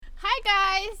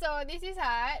guys, so this is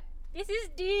Hart. This is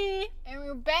D. And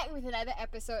we're back with another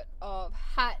episode of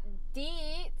Hard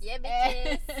Deeds. Yeah,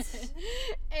 bitches.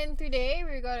 And today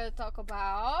we're gonna talk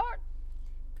about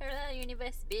Parallel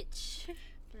universe, bitch.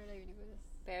 Parallel Universe.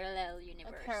 Parallel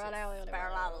universe. Parallel Universe.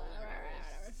 Parallel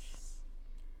universe.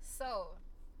 So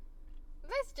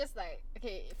let's just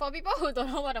okay, for people who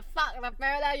don't know what the fuck the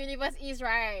Parallel Universe is,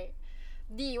 right?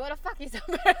 D, what the fuck is a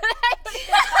Parallel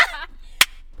Universe?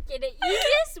 Okay, the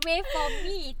easiest way for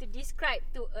me to describe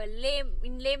to a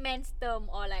in layman's term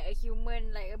or like a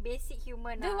human, like a basic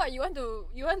human. Then what you want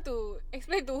to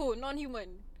explain to who? Non-human.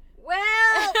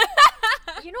 Well,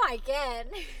 you know I can.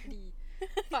 D.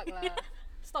 Fuck lah.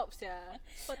 Stop sia.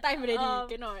 What time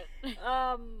already? Cannot.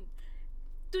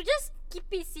 To just keep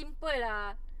it simple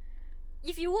lah.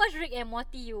 If you watch Rick and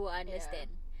Morty, you will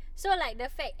understand. So like the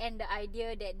fact and the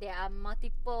idea that there are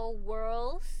multiple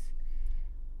worlds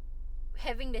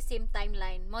having the same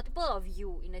timeline, multiple of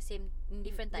you in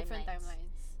different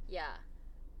timelines. Yeah.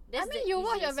 I mean, you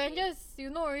watch Avengers,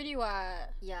 you know already what.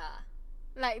 Yeah.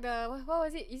 Like the what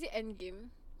was it? Is it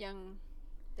Endgame? Yang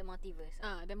The multiverse.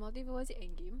 the multiverse, was it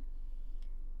Endgame?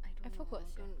 I forgot.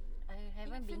 I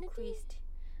haven't been Infinity? quizzed.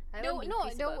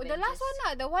 The last one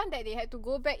lah, the one that they had to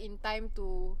go back in time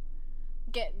to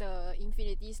get the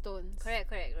Infinity Stones.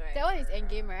 Correct. That one is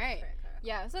Endgame, right? Correct.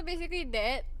 Yeah, so basically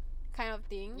that kind of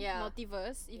thing, Yeah.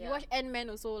 multiverse. If you Yeah. watch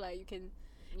Ant-Man also, like you can.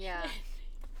 Yeah.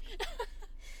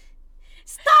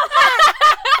 Stop!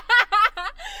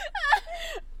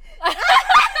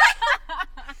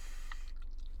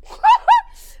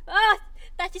 Oh,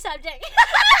 touchy subject.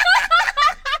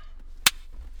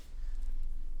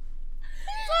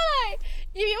 So like,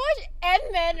 if you watch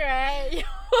Ant-Man, right,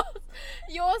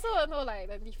 you also will know like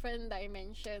the different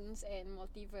dimensions and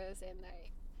multiverse and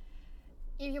like,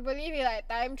 if you believe in like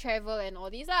time travel and all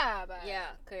these lah, but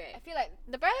Yeah, I correct. feel like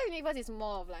the parallel universe is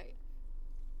more of like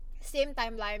same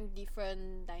timeline,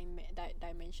 different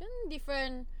dimension,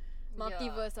 different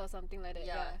multiverse or something like that.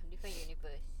 Yeah, different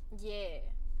universe. Yeah.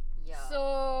 Yeah.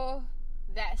 So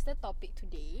that's the topic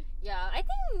today. Yeah, I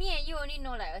think me and you only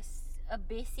know like a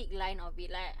basic line of it.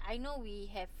 Like I know we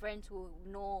have friends who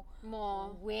know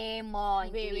More. way more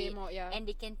into Way it, more, yeah. and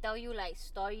they can tell you like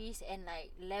stories and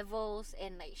like levels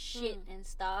and like shit and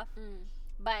stuff.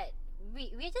 But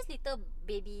we're just little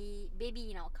baby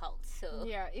in our cult. So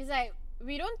Yeah, it's like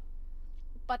we don't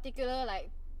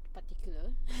particularly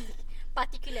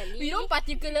particularly we don't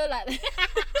particularly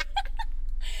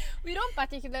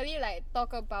like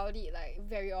talk about it like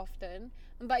very often,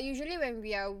 but usually when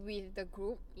we are with the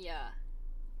group, yeah.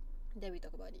 then we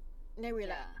talk about it. Then we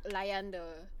Yeah. like layan the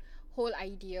whole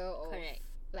idea of Correct.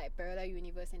 like parallel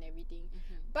universe and everything.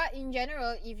 But in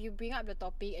general, if you bring up the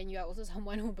topic and you are also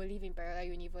someone who believe in parallel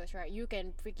universe, right, you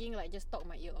can freaking like just talk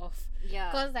my ear off. Yeah.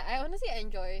 Cause like I honestly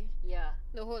enjoy Yeah.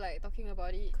 the whole like talking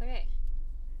about it. Correct.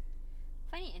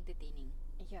 Find it entertaining.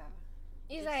 Yeah,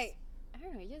 it's Yes. like I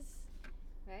don't know, just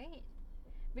Right?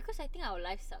 Because I think our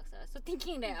life sucks. So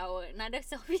thinking that our another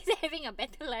self is having a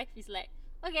better life is like,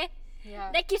 okay,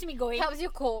 yeah. that keeps me going. Helps you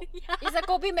cope. Yeah. It's a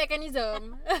coping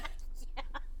mechanism.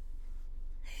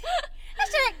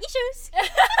 Hashtag issues.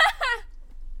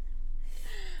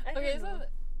 I Okay, don't so know.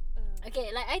 Okay,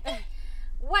 like I think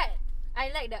what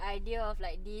I like the idea of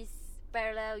like this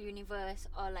parallel universe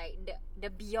or like the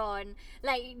beyond,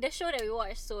 like the show that we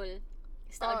watched, Soul,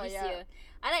 start of this year.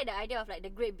 I like the idea of like the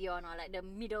great beyond or like the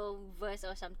middle verse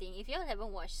or something. If y'all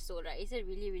haven't watched Soul, right, it's a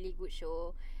really really good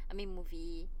show. I mean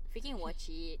movie. Freaking watch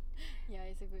it. yeah,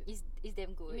 it's a good. It's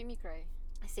damn It good. made me cry.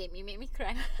 Same, you make me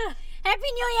cry. Happy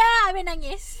New Year! Abang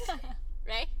nangis.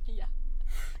 Right? Yeah.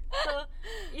 So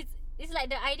it's like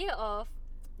the idea of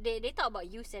they talk about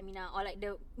you seminar or like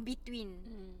the between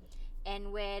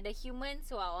and where the humans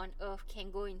who are on Earth can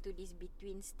go into this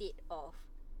between state of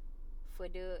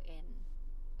further and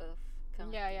Earth kind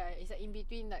of Yeah, thing. yeah. It's like in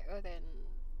between like Earth and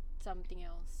something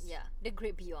else. Yeah, the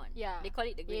great beyond. Yeah. They call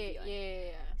it the great beyond.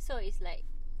 Yeah. So it's like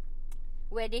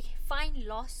where they find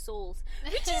lost souls,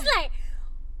 which is like,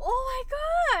 oh my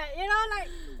god, you know, like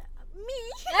me.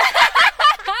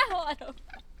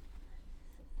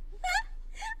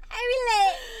 I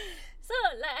relate. So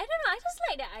like I don't know, I just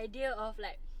like the idea of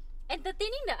like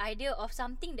entertaining the idea of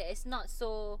something that is not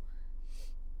so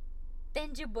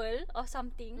tangible or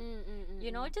something.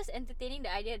 You know, just entertaining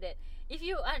the idea that if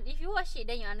you watch it,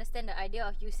 then you understand the idea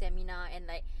of you seminar and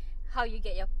like how you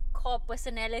get your core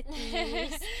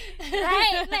personalities.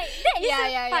 Right? Like that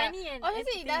is funny and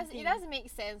honestly, it entertaining does make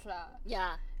sense lah.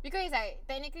 Yeah. Because it's like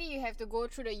technically you have to go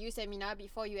through the U seminar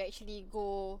before you actually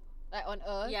go like on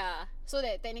Earth. Yeah. So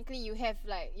that technically you have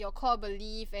like your core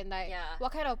belief and like Yeah.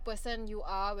 what kind of person you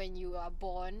are when you are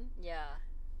born. Yeah.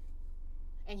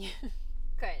 and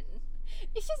Kan.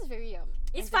 it's just very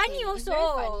It's funny entertaining. It's also.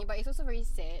 very funny, but it's also very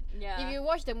sad. Yeah. If you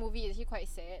watch the movie, it's actually quite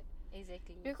sad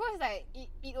Exactly. because like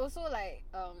it also like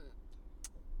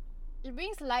it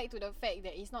brings light to the fact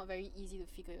that it's not very easy to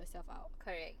figure yourself out.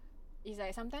 Correct. It's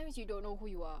like sometimes you don't know who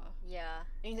you are, Yeah.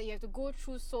 and it's like you have to go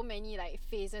through so many like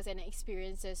phases and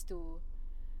experiences to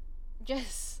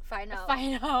just Find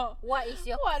out. What is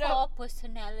your What core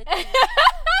personality?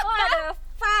 What the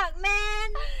fuck, man?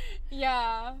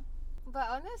 Yeah. But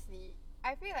honestly,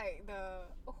 I feel like the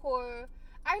whole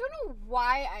I don't know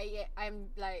why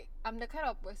I'm the kind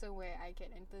of person where I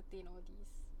can entertain all these.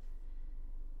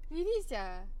 Really,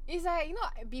 yeah. It's like, you know,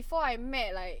 before I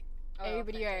met like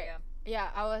everybody, right? Yeah,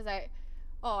 I was like,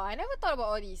 oh, I never thought about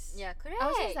all these. Yeah, correct. I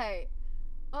was just like,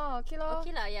 oh, okay lor.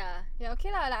 Okay lah, yeah. Yeah, okay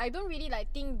lah. Like I don't really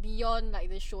like think beyond like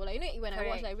the show. Like, you know, when I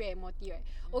watch Correct. like Rick and Morty, right?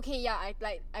 Okay, yeah,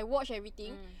 I watch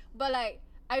everything, but like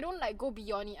I don't like go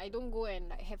beyond it. I don't go and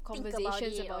like have Think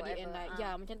conversations about it or about it and whatever. like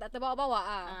yeah, macam tak terbawa-bawa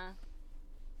ah.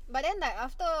 But then like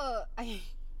after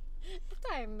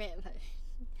I met like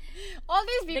all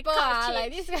these people couch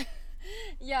like this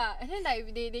yeah, and then like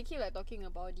they keep like talking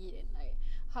about it and like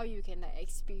how you can like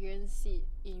experience it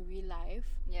in real life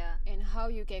Yeah. and how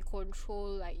you can control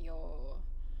like your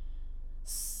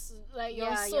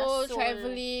Yeah, soul your soul.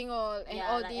 traveling or and Yeah,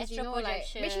 all like these, you astral know, like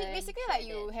projection, basically shit like like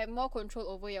you that. have more control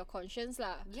over your conscience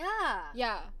lah. Yeah.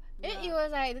 Yeah. And Yeah. it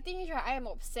was like the thing is right, I am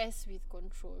obsessed with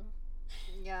control.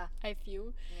 Yeah. I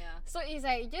feel. Yeah. So it's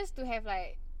like just to have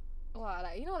like wow,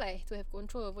 like you know, like to have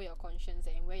control over your conscience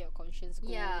and where your conscience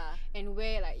goes Yeah. and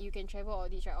where like you can travel all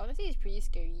this, right? Honestly, it's pretty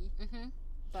scary.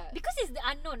 But Because it's the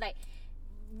unknown. Like,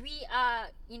 we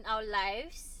are in our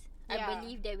lives. Yeah. I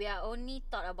believe that we are only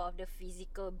thought about the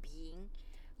physical being.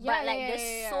 Yeah, but like yeah, the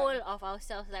yeah, yeah. soul of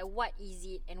ourselves, like what is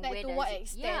it and like where to does what it?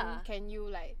 extent Yeah. can you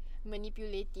like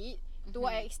manipulate it? To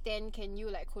what extent can you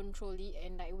like control it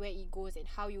and like where it goes and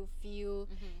how you feel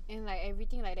and like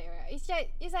everything like that, right? It's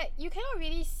like you cannot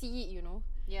really see it, you know.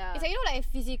 Yeah. It's like, you know, like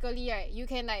physically, right? You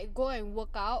can like go and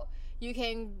work out. You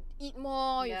can eat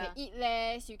more. You Yeah. can eat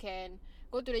less. You can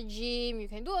go to the gym. You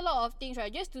can do a lot of things,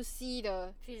 right? Just to see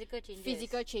the physical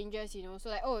changes. you know.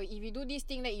 So like, oh, if you do this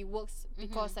thing, that it works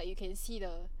because like you can see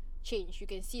the change. You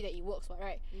can see that it works,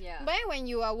 right? Yeah. But then when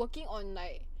you are working on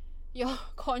like your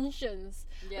conscience,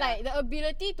 Yeah. like the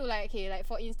ability to like, okay, like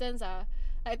for instance,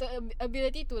 like the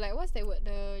ability to like, what's that word?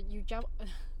 You jump.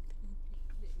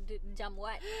 Jump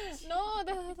what? No,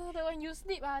 the when you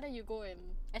sleep, then you go and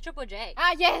Astro project.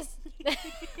 yes.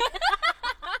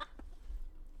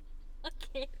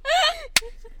 Okay.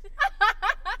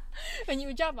 When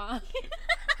you jump,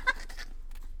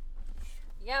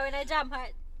 Yeah, when I jump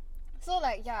hard. So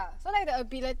like the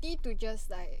ability to just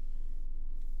like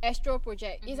astral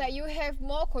project is like you have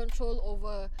more control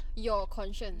over your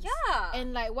conscience. Yeah.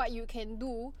 And like what you can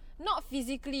do, not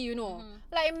physically, you know,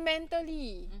 like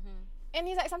mentally. And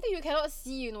it's like something you cannot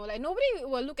see, you know, like nobody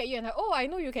will look at you and like, oh, I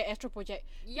know you can astral project.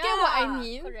 Yeah. Get what I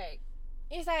mean? Correct.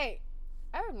 It's like,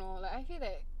 I don't know, like I feel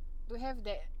that to have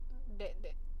that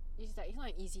it's like it's not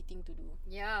an easy thing to do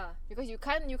Yeah. because you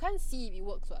can't see if it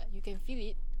works. What you can feel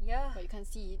it, Yeah. but you can't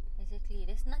see it. Exactly.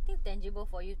 There's nothing tangible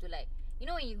for you to like. You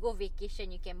know, when you go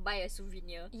vacation, you can buy a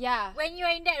souvenir. Yeah. When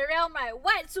you're in that realm, like,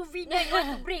 what souvenir you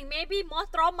want to bring? Maybe more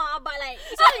trauma, but like,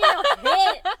 it's all in your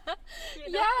head.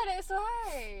 You know? Yeah, that's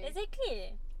why.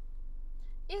 Exactly.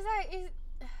 It's like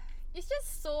it's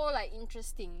just so like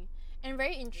interesting and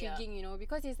very intriguing, you know,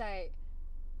 because it's like,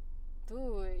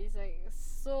 dude, it's like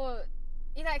so.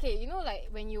 It's like, okay, you know, like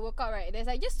when you work out, right? There's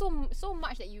like just so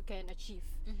much that you can achieve.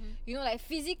 You know, like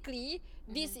physically,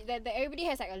 this that everybody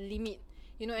has like a limit.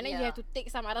 You know, and then you Yeah. have to take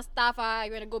some other stuff.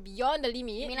 You want to go beyond the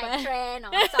limit. You mean but- like trend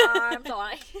or charms or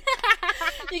like.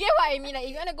 You get what I mean? Like, if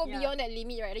you want to go Yeah. beyond that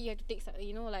limit, right? Then you have to take some,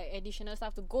 you know, like additional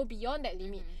stuff to go beyond that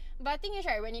limit. But the thing is,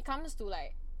 right, when it comes to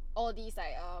like all these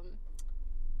like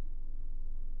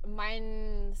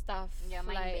mind stuff, Yeah,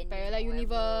 mind like bending, parallel whatever,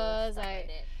 universe, stuff like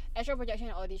that. astral projection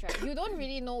and all this, right? You don't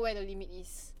really know where the limit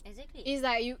is. Exactly. It's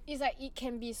like it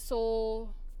can be so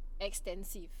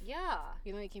extensive. Yeah.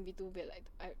 You know, it can be too big.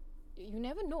 Like you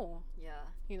never know. Yeah.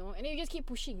 You know, and then you just keep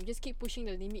pushing. You just keep pushing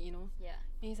the limit. You know, Yeah.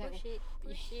 and it's like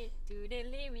Push it to the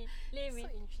limit. so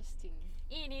interesting.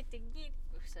 Anything it.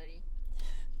 Oh, sorry.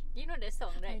 You know that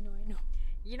song, I right? know.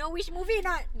 You know which movie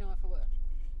not? No, I forgot.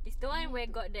 It's the one where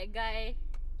got that guy.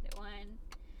 That one.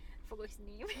 Forgot his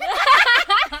name.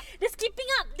 The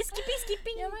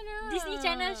skipping. Yang mana? Disney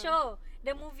Channel show.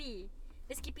 The movie.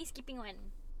 The skipping one.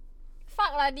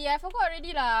 Fuck lah, I forgot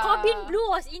already lah. Corbin Blue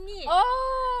was in it.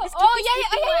 Oh, The skipping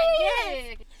yeah. one.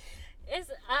 Yes. It's,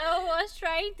 I was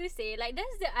trying to say, like,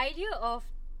 that's the idea of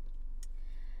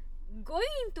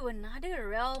going into another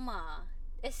realm,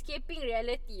 escaping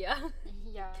reality,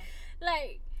 Yeah.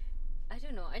 like, I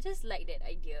don't know, I just like that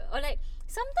idea. Or like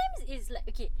sometimes it's like,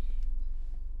 okay.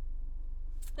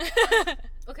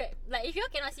 Okay, like if you all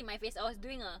cannot see my face, I was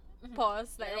doing a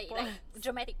Pause. like Like,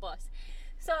 dramatic pause.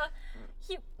 So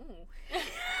he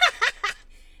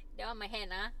that one my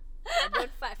hand, I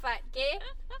don't fart, okay?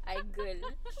 I girl.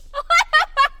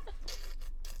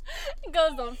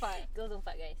 Girls don't fight. Girls don't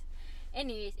fart, guys.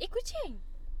 Anyways, kucing.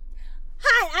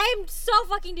 Hi, I'm so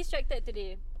fucking distracted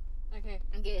today. Okay.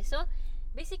 Okay, so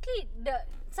basically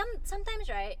sometimes,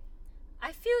 right,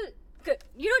 I feel good.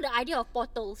 You know the idea of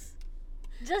portals.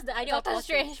 Just the idea of Doctor portals.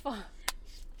 Strange for.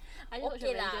 I just watch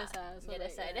Okay lah. Avengers so Yeah,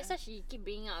 that's like, why. That's why she keep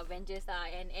bringing out Avengers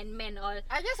and Ant-Man all.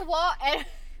 I just walk and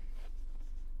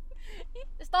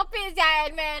stop it,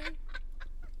 Ant-Man.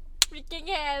 Freaking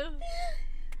hell.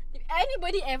 If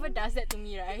anybody ever does that to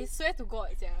me, right, I swear to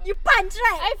God, You punch,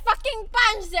 right? I fucking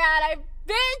punch, like,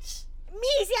 bitch.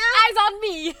 Me, Eyes on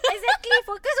me. Exactly.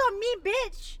 Focus on me,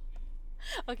 bitch.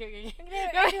 Okay.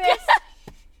 Anyways.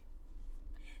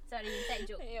 Sorry, inside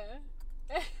joke. Yeah.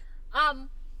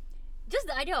 Just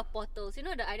the idea of portals. You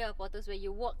know the idea of portals where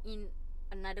you walk in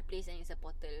another place and it's a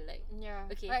portal, like. Yeah.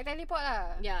 Okay. Like teleport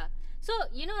lah. Yeah. So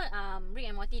you know, Rick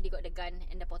and Morty, they got the gun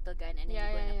and the portal gun, and then Yeah,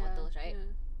 they go in the yeah. portals, right?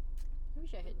 Yeah. I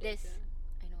wish I had that. There's,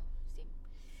 I know, same.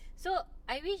 So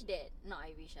I wish that, not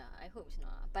I wish, I hope it's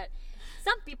not. But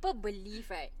some people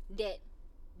believe, right, that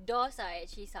doors are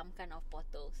actually some kind of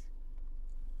portals.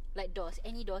 Like doors,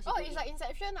 any doors. Oh, you it's go like in.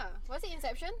 Inception ah. Was it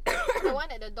Inception? The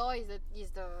one at the door is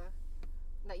the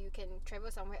like you can travel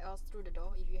somewhere else through the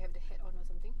door if you have the hat on or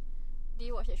something. Did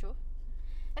you watch that show?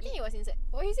 I think it was Inception.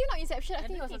 Oh, is it not Inception? I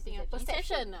think it was don't something think else. it's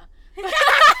Perception ah.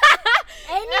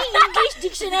 Any English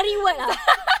dictionary word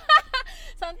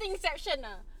Something Inception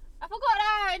ah. I forgot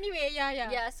lah. Anyway, yeah.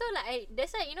 Yeah, so like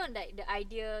that's why, you know, like the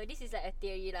idea, this is like a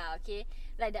theory lah, okay?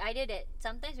 Like the idea that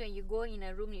sometimes when you go in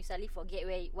a room, you suddenly forget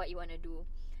what you want to do.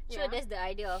 So Yeah. that's the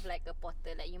idea of like a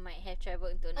portal, like you might have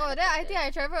travelled into Oh, another then I portal. think I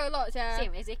travel a lot, yeah.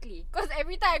 Same, exactly. Cause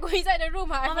every time I go inside the room,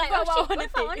 I I'm like, forgot oh shit,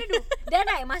 what what I want to do. Then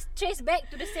I must trace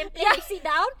back to the same place. Yeah. I sit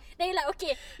down. Then you're like,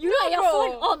 okay, you look at your bro.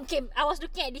 phone. Oh, okay, I was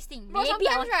looking at this thing. Bro, Maybe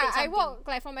I sometimes want to right, take I something. walk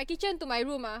like from my kitchen to my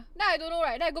room then I don't know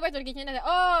right. Then I go back to the kitchen and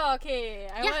oh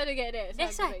okay, I Yeah, wanted to get that. So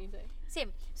that's I go why. back inside.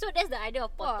 Same. So that's the idea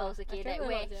of portals, Wah, okay? I Like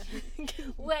travel a lot,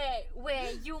 yeah.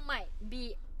 where you might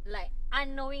be like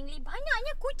unknowingly,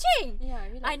 banyaknya kucing. Yeah,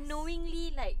 relax. Unknowingly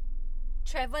like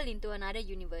travel into another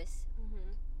universe.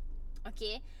 Mm-hmm.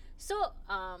 Okay, so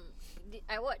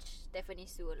I watch Stephanie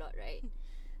Sue a lot, right?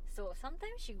 So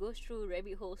sometimes she goes through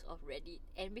rabbit holes of Reddit,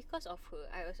 and because of her,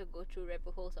 I also go through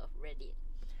rabbit holes of Reddit.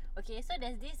 Okay, so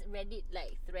there's this Reddit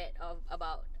like thread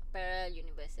about parallel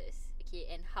universes. Okay,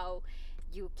 and how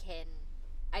you can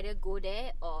either go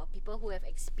there or people who have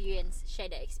experience share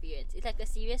their experience. It's like a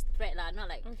serious thread lah, not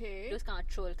like Okay. those kind of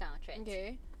troll kind of threads.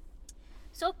 Okay.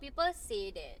 So people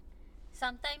say that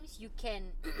sometimes you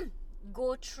can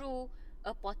go through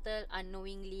a portal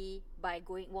unknowingly by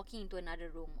walking into another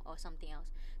room or something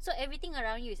else. So everything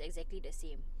around you is exactly the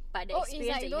same, but the Oh, it's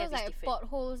experience like that you those have is like different.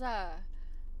 potholes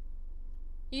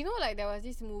You know, like there was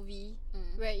this movie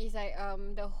Mm. where it's like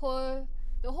the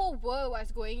whole world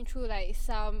was going through like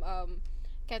some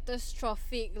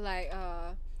catastrophic like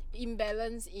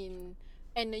imbalance in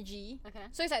energy. Okay.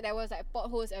 So it's like there was like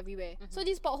potholes everywhere. So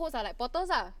these potholes are like portals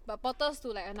but portals to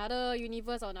like another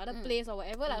universe or another place or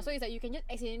whatever So it's like you can just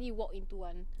accidentally walk into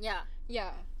one. Yeah,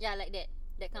 Yeah. yeah, like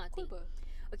that kind of Cool thing. ber.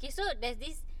 Okay, so there's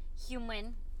this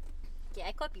human. Okay,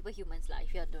 I call people humans lah.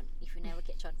 If you never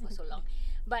catch on for so long,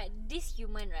 but this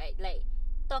human, right, like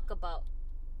talk about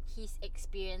his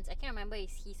experience. I can't remember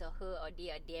if his or her or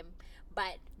they or them,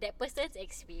 but that person's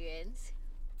experience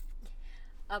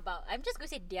about. I'm just gonna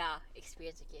say their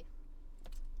experience. Okay,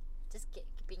 just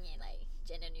keeping it like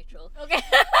gender neutral. Okay.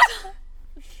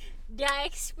 Their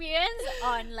experience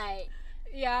on like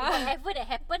Yeah. whatever that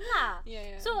happened lah.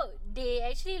 Yeah. So they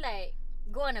actually like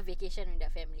go on a vacation with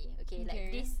their family. Okay, like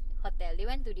Okay. this hotel. They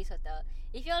went to this hotel.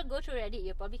 If you all go through Reddit,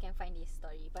 you probably can find this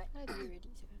story. But I do already.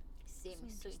 same,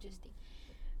 So so interesting.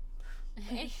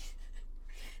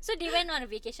 So they went on a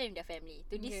vacation with their family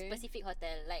to this Okay. specific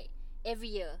hotel, like every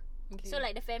year. Okay. So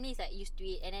like the family is like used to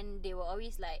it, and then they will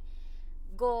always like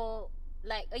go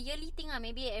like a yearly thing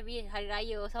maybe every Hari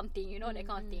Raya or something, you know, that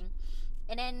kind of thing.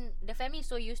 And then the family is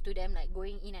so used to them like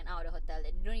going in and out of the hotel that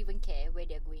they don't even care where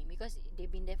they're going because they've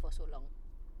been there for so long.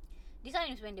 This one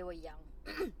is when they were young.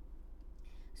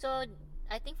 So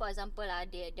I think for example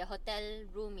their hotel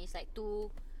room is like two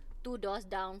doors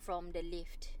down from the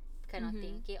lift kind of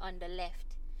thing. Okay, on the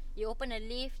left, you open a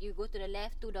lift, you go to the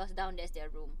left, 2 doors down, that's their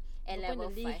room. at Open level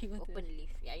the 5. lift. Open the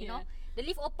lift. Yeah, you Yeah. know, the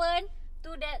lift open.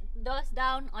 Two doors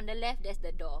down on the left. There's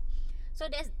the door. So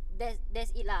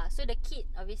that's it lah. So the kid,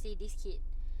 obviously this kid,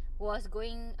 was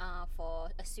going for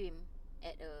a swim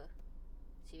at a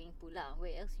swimming pool lah.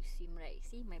 Where else you swim, right?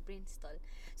 See, my brain stall.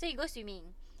 So he goes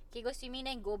swimming. Okay, go swimming,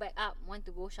 then go back up, want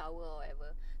to go shower or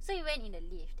whatever. So he went in the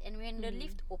lift, and when the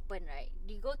lift open, right,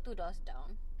 they go 2 doors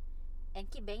down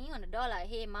and keep banging on the door like,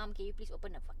 hey mom, can you please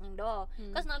open the fucking door?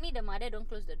 Because normally the mother don't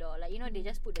close the door, like, you know, they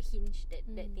just put the hinge, that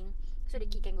thing, so the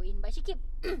kid can go in. But she keep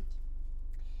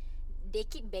they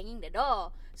keep banging the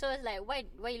door. So it's like, why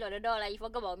you lock the door? Like, you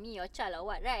forgot about me, your child or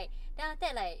what, right? Then after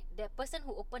that, like, the person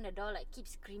who opened the door, like,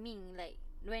 keeps screaming. Like,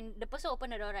 when the person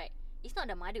opened the door, right, it's not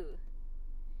the mother,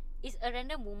 it's a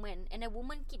random woman, and the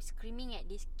woman keeps screaming at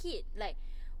this kid, like,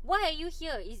 why are you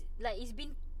here?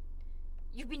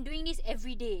 You've been doing this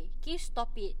every day. Can you stop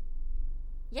it?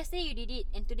 Yesterday you did it,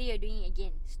 and today you're doing it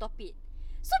again. Stop it.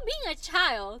 So being a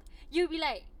child, you'll be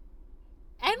like,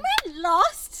 am I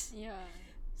lost? Yeah.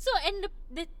 So, and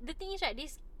the thing is, right,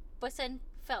 this person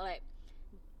felt like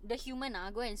the human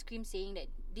go and scream saying that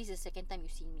this is the second time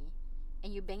you've seen me,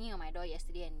 and you're banging on my door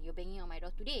yesterday and you're banging on my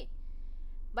door today.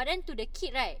 But then to the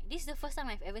kid, right, this is the first time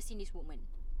I've ever seen this woman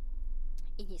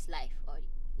in his life. Or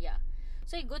yeah.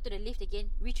 So he go to the lift again,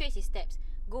 retrace his steps,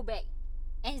 go back,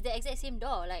 and it's the exact same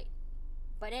door, like,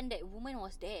 but then that woman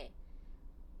was there.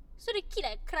 So the kid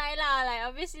like cry lah, like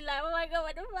obviously like, oh my god,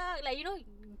 what the fuck? Like, you know,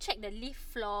 check the lift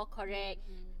floor correct,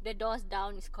 the doors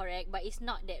down is correct, but it's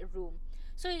not that room.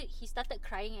 So he started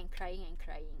crying and crying and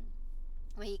crying.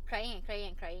 When he crying and crying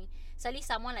and crying, suddenly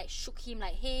someone like shook him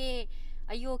like, hey,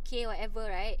 are you okay, whatever,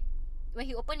 right? When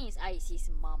he opened his eyes, his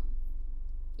mom.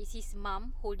 It's his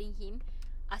mom holding him,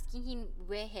 asking him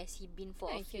where has he been for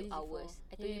a few hours.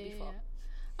 I told you before.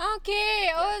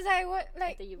 Okay, I was like, what?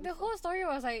 Like, told you the before. whole story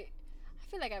was like, I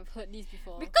feel like I've heard this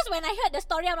before. Because when I heard the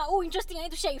story, I'm like, oh, interesting, I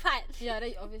need to share with Hat. Yeah,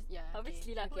 that obviously, yeah.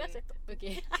 Obviously lah, who else I talk to?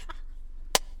 Okay.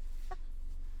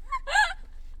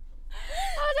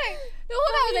 I was like, the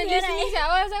whole time I was like listening,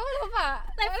 I was like, what the fuck?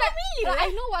 Like, familiar, I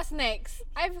know what's next.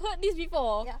 I've heard this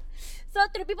before. Yeah. So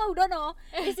to the people who don't know,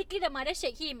 basically the mother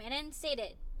shake him and then say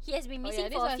that he has been missing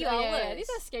for a few hours. Yeah, this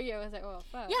was scary. I was like, oh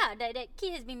fuck. Yeah, that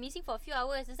kid has been missing for a few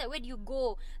hours. It's like, where do you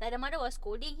go? Like, the mother was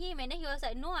scolding him, and then he was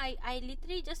like, no, I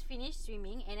literally just finished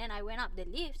swimming, and then I went up the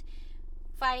lift.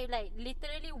 Like,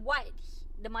 literally what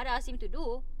the mother asked him to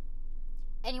do,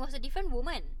 and it was a different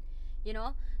woman, you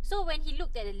know. So when he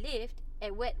looked at the lift,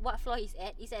 at what floor he's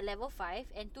at level 5,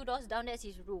 and 2 doors down, that's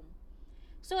his room.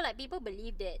 So like, people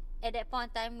believe that at that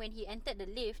point in time when he entered the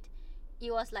lift,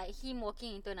 it was like him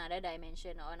walking into another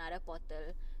dimension or another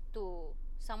portal to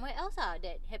somewhere else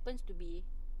that happens to be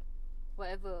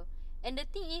whatever. And the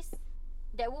thing is,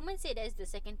 that woman said that's the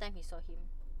second time he saw him.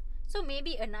 So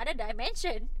maybe another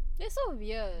dimension. That's so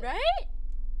weird. Right?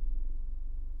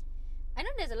 I know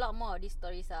there's a lot more of these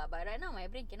stories but right now my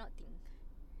brain cannot think.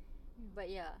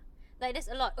 But yeah, like, there's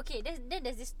a lot. Okay,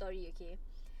 there's this story, okay,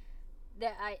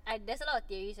 that I there's a lot of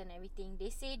theories and everything.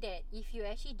 They say that if you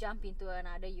actually jump into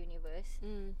another universe,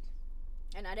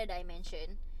 another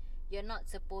dimension, you're not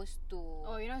supposed to.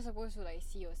 Oh, you're not supposed to like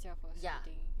see yourself or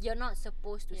something. You're not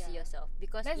supposed to see yourself,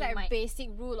 because that's like basic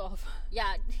rule of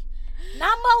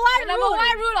number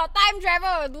one rule of time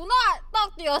travel. Do not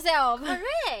talk to yourself.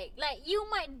 Correct. Like, you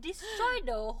might destroy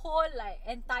the whole like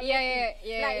entire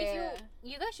thing. Like, if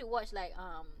you guys should watch like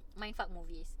mindfuck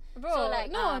movies. Bro, so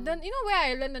like, no, then you know where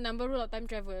I learned the number rule of time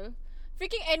travel?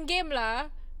 Freaking Endgame lah.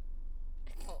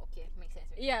 Oh, okay, makes sense.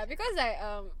 Yeah, because like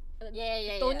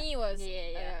Tony was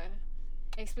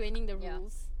explaining the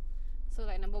rules. So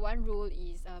like, number 1 rule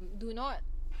is do not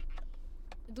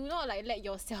like let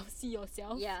yourself see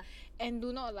yourself. Yeah. And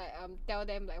do not like tell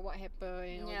them like what happened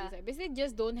and all this. Like, basically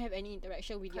just don't have any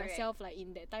interaction with yourself like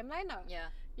in that timeline lah.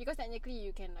 Yeah. Because technically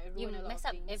you can like ruin a lot mess of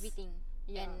up things. everything.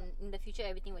 Yeah. And in the future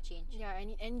everything will change. Yeah,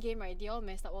 and in Endgame, right, they all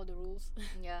messed up all the rules.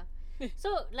 Yeah.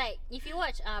 So like, if you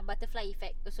watch Butterfly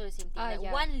Effect, also the same thing.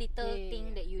 Like, one little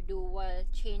thing that you do will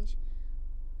change.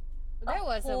 That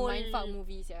was whole... a mindfuck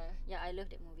movie, Yeah, I love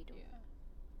that movie though.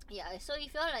 Yeah, so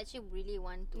if y'all actually really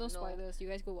want to no know, spoilers, you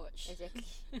guys go watch. Exactly.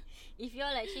 If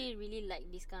y'all actually really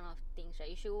like this kind of things, right,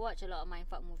 you should watch a lot of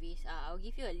mindfuck movies. I'll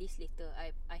give you a list later.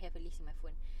 I have a list in my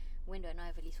phone. When do I not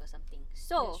have a list for something?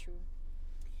 So that's true.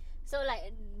 So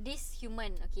like, this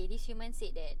human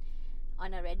said that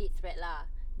on a Reddit thread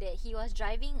that he was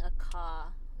driving a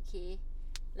car, okay?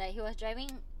 Like, he was driving,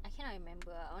 I cannot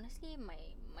remember. Honestly,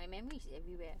 my memory is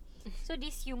everywhere. So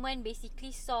this human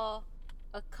basically saw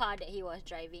a car that he was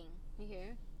driving.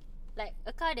 Okay. Like,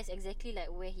 a car that's exactly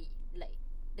like where he, like,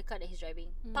 the car that he's driving,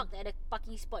 parked at the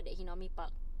parking spot that he normally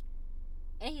park.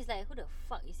 And he's like, who the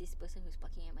fuck is this person who's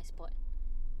parking at my spot?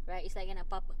 Right? It's like an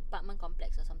apartment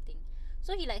complex or something.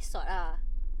 So he like sought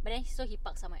but then so he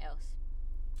parked somewhere else.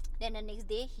 Then the next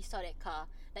day he saw that car,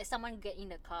 like someone get in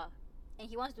the car, and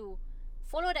he wants to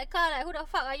follow that car. Like, who the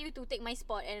fuck are you to take my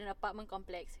spot at an apartment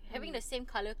complex, having the same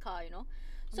color car, you know?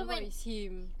 So when it's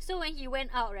him. So when he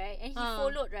went out, right, and he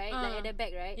followed, right, like at the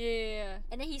back, right, Yeah.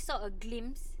 and then he saw a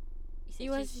glimpse. It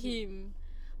was him.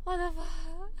 What the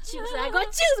fuck? Chills. I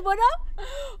got chills, bodoh.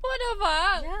 What the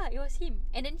fuck? Yeah, it was him.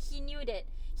 And then he knew that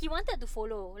he wanted to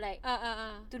follow, like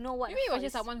to know what. Maybe it was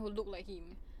just someone who looked like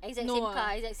him. Exact same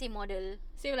car, exact same model,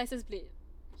 same license plate.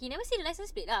 He never see the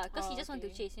license plate because he just want to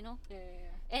chase, you know. Yeah.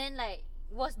 And then like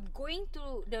was going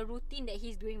through the routine that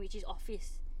he's doing, which is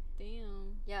office.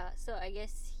 Damn. Yeah, so I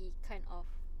guess he kind of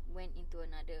went into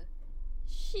another.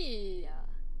 Shit. Yeah.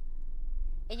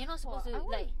 And you're not supposed to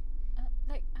like I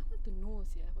want to know, what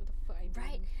the fuck I do.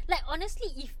 right? Like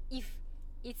honestly, if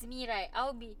it's me, right,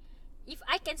 I'll be. If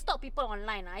I can stalk people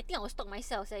online, I think I will stalk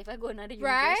myself. If I go another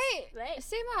universe, right?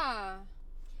 Same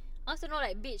I also know,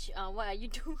 like, bitch, what are you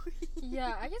doing?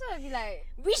 Yeah, I just want to be like,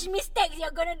 which mistakes you're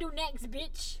gonna do next,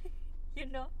 bitch? You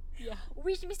know? yeah.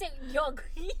 Which mistake you're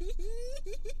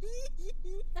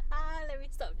let me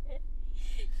stop there.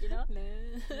 You know?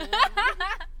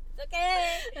 It's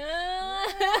okay.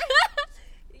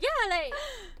 Yeah, like,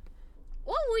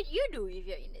 what would you do if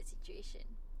you're in that situation?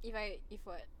 If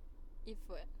what?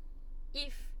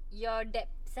 If you're that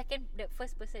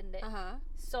first person that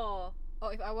saw. Oh,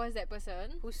 if I was that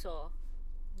person who saw.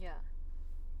 Yeah.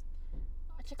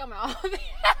 I'll check out my outfit.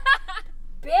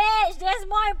 Bitch, there's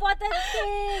more important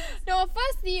things. No,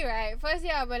 firstly,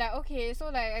 I'll be like, okay, so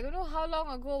like, I don't know how long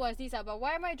ago was this, but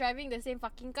why am I driving the same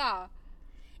fucking car?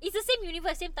 It's the same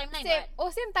universe, same timeline.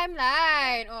 Same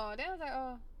timeline. Oh, then I was like,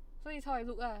 oh, so this is how I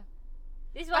look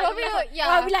This is what I'll be like,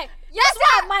 yes, that's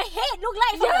what my head look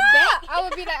like from the back.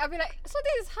 I'll be like, so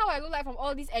this is how I look like from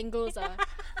all these angles.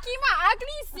 Kima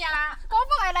ugly sia.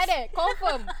 Confirm I like that.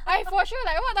 Confirm. I for sure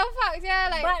like what the fuck sia.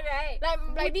 Like, but right,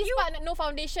 like this part no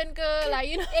foundation ke, like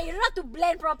you know. You don't have to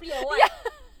blend properly or what?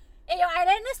 Your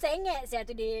eyeliner sengit sia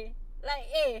today.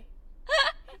 Like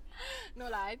No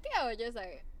lah, I think I would just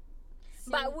like.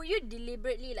 But would you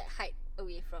deliberately like hide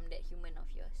away from that human of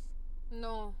yours?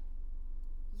 No.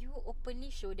 You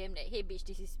openly show them that, hey bitch,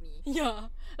 this is me.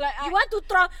 Yeah. Like you want to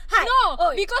hide?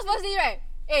 No, because firstly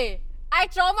I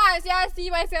trauma sia, see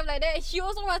myself like that. She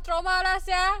also must trauma lah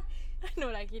sia. No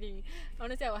lah, kidding.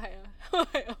 Honestly, I will hide lah.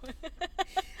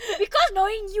 Because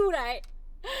knowing you, right,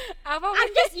 I'm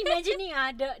just imagining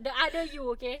the other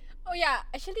you, okay? Oh yeah,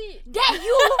 actually that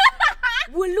you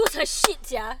will lose her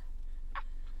shit, yeah.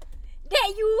 That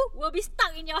you will be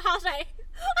stuck in your house, right?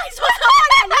 I saw someone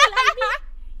that look like me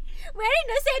wearing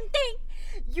the same thing.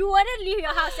 You wouldn't leave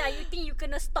your house, yeah. You think you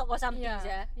gonna stalk or something,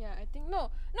 yeah? Yeah, I think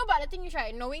no. But the thing is,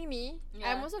 right, knowing me,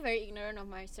 I'm also very ignorant of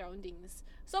my surroundings.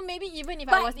 So maybe even if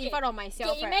I was in front of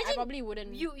myself, right, I probably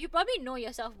wouldn't. You probably know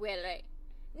yourself well, right?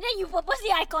 Then you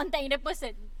purposely eye contact with the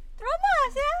person.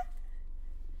 Trauma, yeah.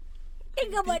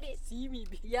 Think about it. See me,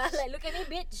 bitch. Yeah, like look at me,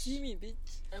 bitch. See me,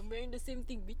 bitch. I'm wearing the same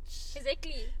thing, bitch.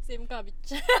 Exactly. Same car,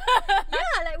 bitch. Yeah,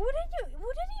 like wouldn't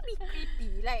it be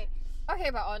creepy? Like, okay,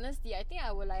 but honestly, I think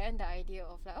I would like the idea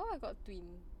of like, oh, I got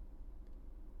twin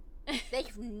that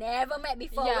you've never met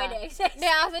before. Where they exist.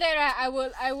 Then after that, right,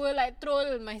 I will like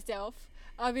troll myself.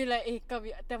 I'll be like, come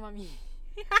tell mommy.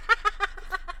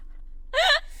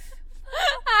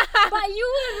 But you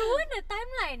will ruin the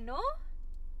timeline, no?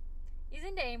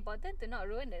 Isn't that important to not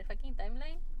ruin the fucking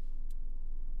timeline?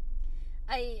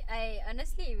 I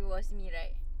honestly, if it was me,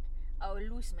 right, I will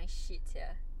lose my shit,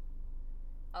 yeah.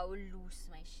 I will lose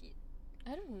my shit.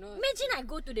 I don't know. Imagine I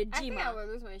go to the gym. I think I will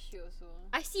lose my shit also.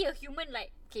 I see a human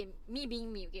like, me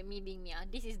being me.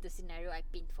 This is the scenario I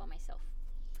paint for myself.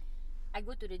 I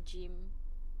go to the gym.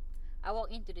 I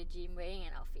walk into the gym wearing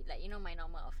an outfit, like, you know, my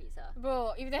normal outfits.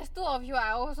 Bro, if there's two of you,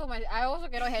 I also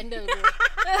cannot handle, bro.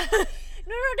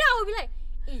 No, then I will be like,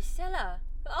 Salah,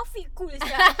 your outfit cool, sia. Then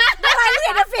I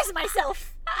look at the face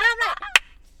myself. Then I'm like,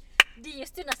 D, you're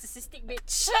still narcissistic,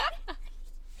 bitch.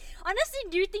 Honestly,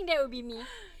 do you think that would be me?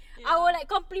 Yeah. I will like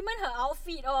compliment her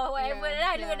outfit or whatever. Then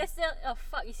I look at the cell, oh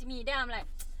fuck, it's me. Then I'm like,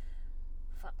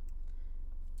 fuck.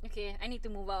 Okay, I need to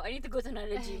move out. I need to go to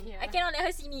another gym. I cannot let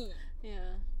her see me.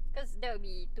 Yeah. Because that would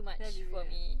be too much for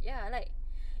me. Yeah, like,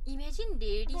 imagine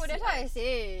they already that's what I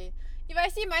say. If I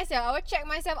see myself, I will check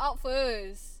myself out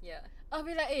first. Yeah. I'll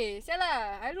be like,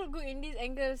 sialah, I look good in this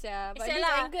angle, sia. But this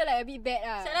Sialah. angle like a bit bad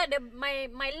lah. So like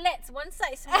my legs one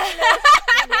side smaller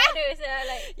than the other. So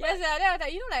like Yes, then I was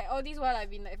like, like all this while I've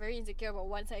been like very insecure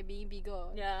about one side being bigger.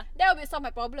 yeah. That will solve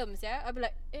my problems, yeah. I'll be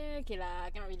like, okay lah, I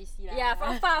cannot really see lah. Yeah,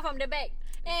 from far from the back.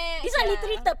 This one yeah.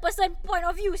 literally third person point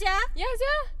of view, sia. Yes,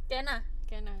 yeah. Can lah.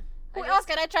 Can lah. Who I else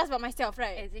can I trust but myself,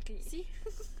 right? Exactly. See?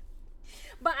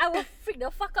 But I will freak the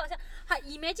fuck out.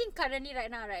 Imagine currently right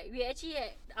now, right? We actually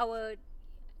our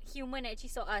human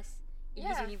actually saw us in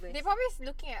this universe. They probably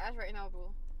looking at us right now,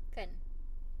 bro. Kan?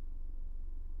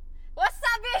 What's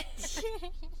up, bitch?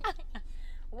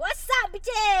 What's up,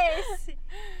 bitches?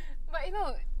 But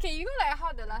okay, like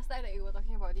how the last time that we were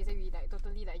talking about this, and we like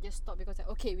totally like just stopped because like,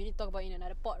 okay, we need to talk about it in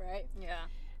another pod, right? Yeah.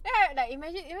 Then like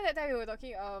imagine, that time we were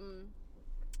talking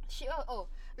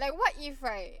like what if,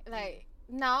 right, like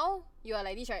now you are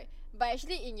like this, right? But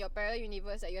actually in your parallel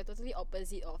universe, like, you're totally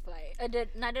opposite of like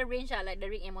Another range like the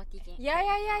Rick and Morty thing.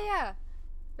 yeah.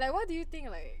 Like what do you think,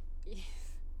 like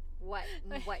What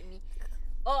me?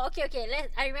 Oh, okay.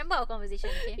 I remember our conversation,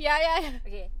 okay? yeah.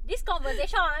 Okay. This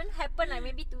conversation happened like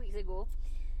maybe 2 weeks ago.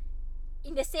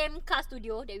 In the same car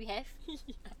studio that we have.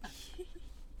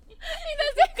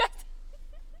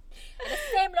 At the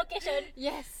same location.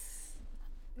 Yes.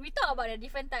 We talk about the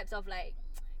different types of like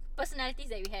personalities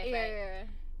that we have, right? Yeah.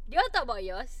 Do you want to talk about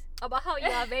yours? About how you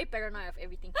are very paranoid of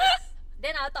everything first.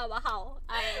 Then I'll talk about how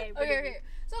I am. Okay.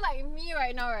 So like me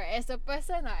right now, right, as a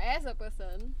person,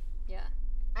 Yeah.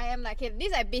 I am like, okay,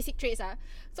 these are basic traits.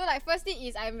 So like firstly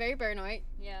is I'm very paranoid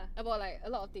Yeah. about like a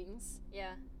lot of things.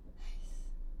 Yeah.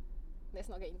 Let's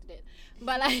not get into that.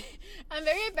 But like I'm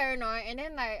very paranoid, and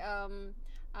then like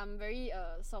I'm very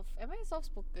soft. Am I soft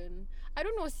spoken? I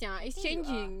don't know, sia. It's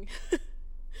changing.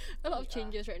 A lot of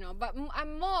changes right now. But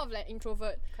I'm more of like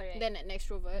introvert than an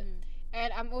extrovert.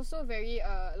 And I'm also very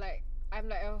like I'm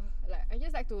like I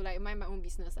just like to like mind my own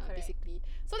business basically.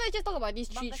 So let's just talk about these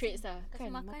three traits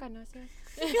kasi Kan makan. lah sia.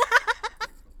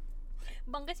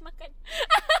 Bang guys makan.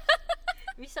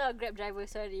 We saw a Grab driver,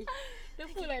 sorry. The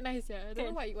food like nice, I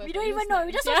don't know what it was. We don't even know.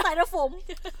 We just saw styrofoam.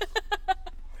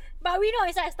 But we know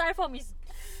inside styrofoam is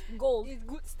gold. It's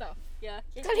good stuff. Yeah.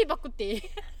 Kali bakute.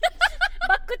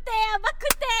 Bakute.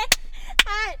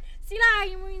 Sila,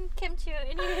 you mean camture.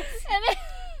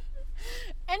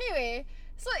 Anyway,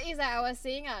 so it's like I was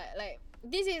saying like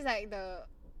this is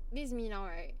me now,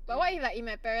 right? But what if like in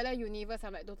my parallel universe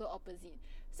I'm like total opposite?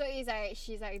 So it's like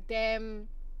she's like damn,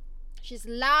 she's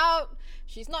loud,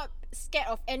 she's not scared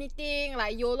of anything,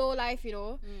 like YOLO life,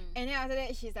 And then after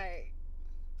that she's like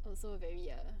also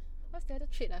very what's the other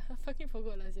trait? I fucking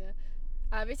forgot lah, sia.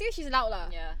 Basically she's loud lah.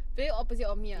 Yeah. Very opposite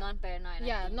of me. Non-paranoid.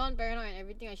 Yeah, non-paranoid and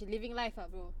everything. She's living life,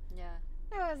 bro. Yeah.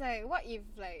 Then I was like, what if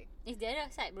like It's the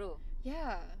other side, bro.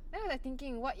 yeah. Then I was like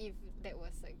thinking, what if that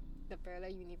was like the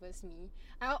parallel universe me?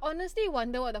 I honestly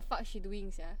wonder what the fuck she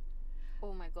doing, sia.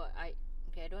 Oh my god, I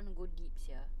don't want to go deep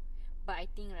here. But I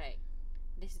think right,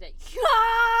 this is like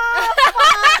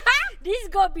this is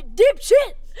gonna be deep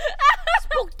shit.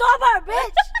 Spooktober,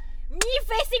 bitch. Me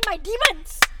facing my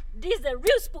demons. This is the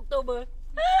real Spooktober.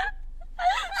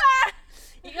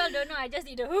 If y'all don't know, I just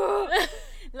did the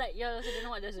like y'all also don't know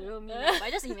what does the real mean, but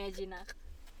I just imagine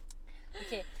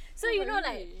Okay, so you know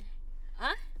like,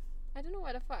 huh? I don't know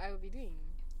what the fuck I will be doing.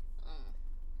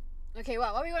 Okay,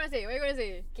 what are we gonna say?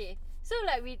 Okay, so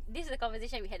like this is the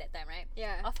conversation we had that time, right?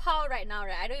 Yeah. Of how right now,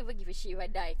 right, I don't even give a shit if I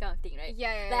die, kind of thing, right?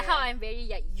 Yeah. Like how I'm very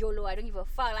like YOLO, I don't give a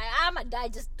fuck. Like I'ma die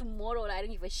just tomorrow, like I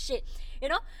don't give a shit. You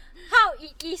know how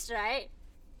it is, right?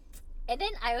 And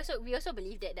then we also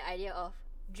believe that the idea of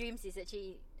dreams is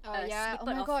actually yeah. Oh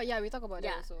my god, yeah, we talked about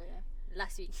that also. Yeah.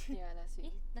 Last week. Yeah, last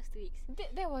week. Last 2 weeks.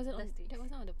 That wasn't Last week. that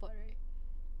wasn't on the pod, right?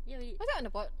 Yeah, we did. Was that on the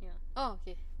pod? Yeah. Oh,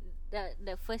 okay.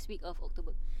 The first week of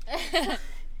October.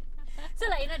 So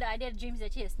like the idea of dreams is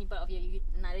actually a snippet of your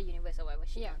another universe or whatever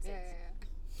shit. Yeah.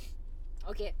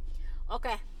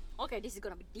 Okay, this is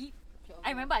gonna be deep.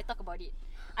 I remember I talked about it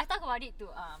to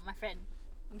my friend.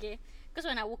 Okay, because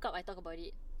when I woke up I talked about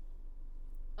it.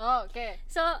 Oh, okay.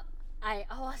 So I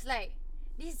was like,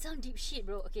 this is some deep shit,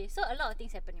 bro. Okay, so a lot of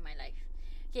things happen in my life.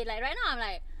 Okay, like right now I'm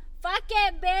like, fuck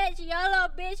it, bitch,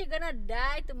 YOLO, bitch, you're gonna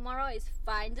die tomorrow. It's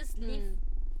fine, just live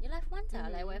your life once,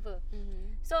 like whatever.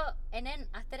 So and then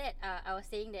after that, I was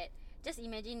saying that just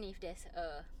imagine if there's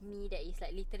a me that is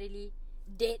like literally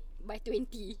dead by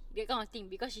 20, that kind of thing,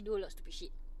 because she do a lot of stupid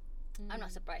shit. I'm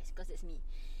not surprised because it's me.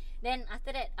 Then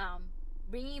after that,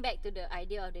 bringing back to the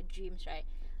idea of the dreams, right?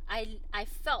 I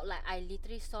felt like I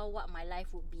literally saw what my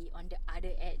life would be on the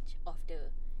other edge of the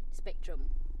spectrum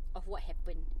of what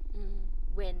happened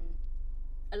when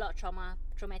a lot of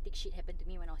traumatic shit happened to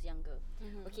me when I was younger.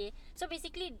 Okay, so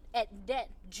basically at that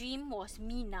dream was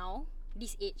me now,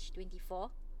 this age, 24.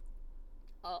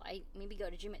 Or I maybe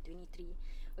got a dream at 23.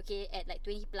 Okay, at like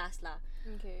 20 plus lah.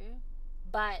 Okay.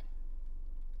 But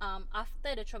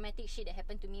after the traumatic shit that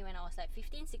happened to me when I was like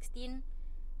 15, 16,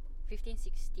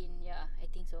 yeah, I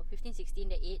think so. 15, 16,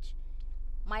 that age,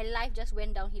 my life just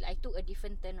went downhill. I took a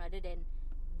different turn rather than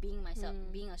being myself,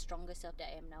 being a stronger self that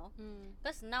I am now.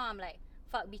 Because now I'm like,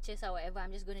 fuck bitches or whatever,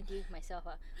 I'm just gonna deal with myself.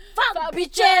 Fuck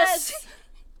bitches!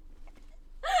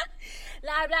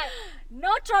 Like, I'm like,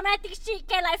 no traumatic shit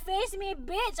can like face me,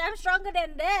 bitch. I'm stronger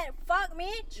than that. Fuck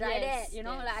me. Try that. You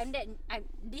know, like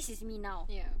this is me now.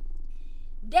 Yeah.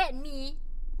 That me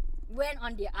went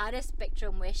on the other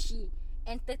spectrum where she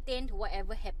entertained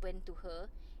whatever happened to her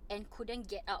and couldn't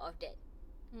get out of that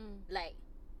like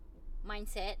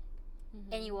mindset.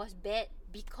 And it was bad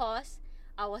because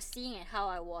I was seeing at how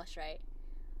I was, right?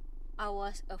 I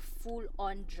was a full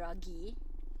on druggie.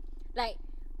 Like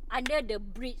under the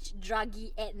bridge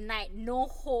druggie at night, no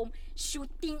home,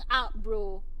 shooting up,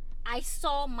 bro. I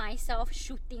saw myself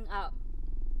shooting up.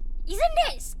 Isn't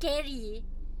that scary?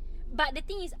 But the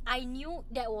thing is, I knew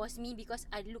that was me because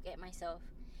I looked at myself.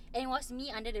 And it was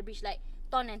me under the bridge, like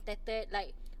torn and tattered,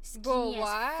 like skinny Bro,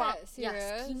 as fuck. Serious?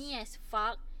 Yeah, skinny as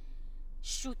fuck.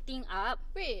 Shooting up.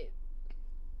 Wait,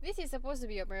 this is supposed to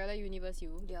be a parallel universe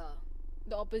you. Yeah.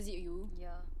 The opposite you.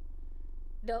 Yeah.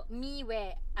 The me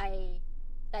where I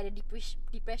like the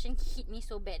depression hit me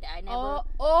so bad that I never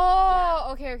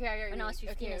Okay, I get you. when I was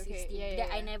 15 and 16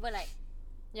 that I never like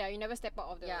you never step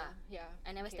out of the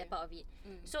I never step out of it.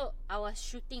 So I was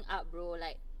shooting up, bro.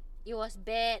 Like it was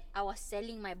bad. I was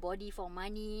selling my body for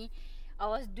money. I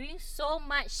was doing so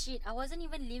much shit. I wasn't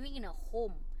even living in a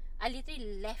home. I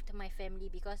literally left my family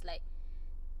because like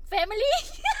family.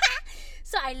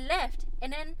 So I left,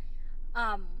 and then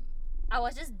I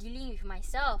was just dealing with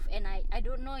myself, and I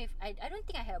don't know if I don't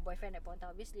think I had a boyfriend at that point,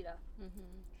 obviously lah.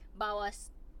 But I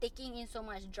was taking in so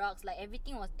much drugs. Like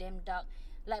everything was damn dark.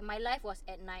 Like my life was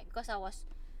at night because I was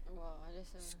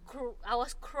I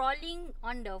was crawling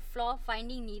on the floor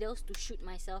finding needles to shoot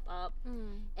myself up,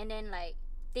 and then like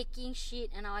taking shit,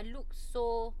 and I looked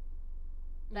so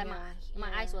like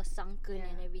my eyes were sunken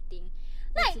and everything.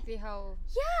 Like basically how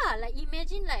like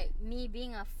imagine like me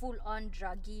being a full on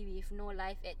druggie with no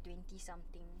life at 20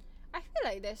 something. I feel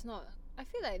like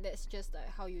that's just like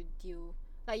how you deal.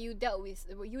 Like you dealt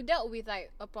with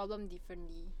like a problem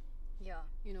differently. Yeah.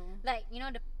 You know? Like, you know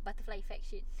the butterfly effect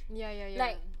shit? Yeah.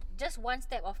 Like just one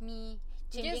step of me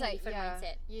changing just, like, a different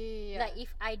mindset. Yeah. Like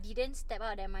if I didn't step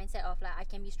out of that mindset of like I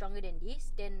can be stronger than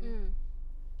this, then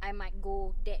I might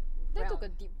go that took a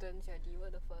deep turn, Shadi.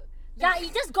 What the fuck? Yeah,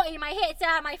 it just got in my head,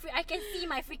 I can see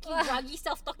my freaking druggy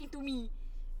self talking to me.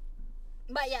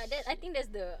 But yeah, I think that's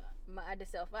my other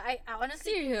self. But I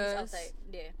honestly think it's outside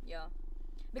there, yeah.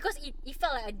 Because it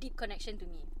felt like a deep connection to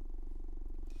me.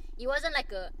 It wasn't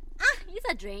like it's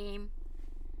a dream.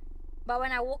 But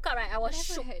when I woke up, right, I was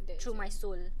shook through my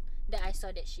soul that I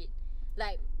saw that shit.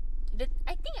 Like,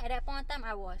 I think at that point in time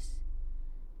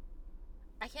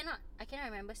I cannot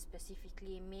remember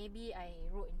specifically. Maybe I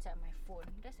wrote inside my phone.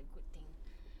 That's a good thing.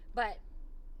 But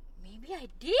maybe I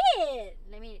did.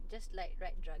 Let me just like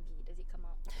write druggie. Does it come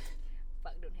out?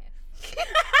 Fuck, don't have.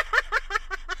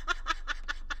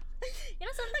 You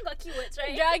know, sometimes got keywords,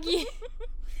 right? Druggie.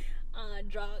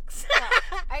 Drugs.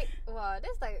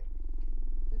 That's like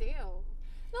damn.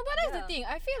 No, but that's the thing.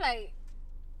 I feel like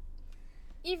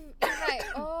if like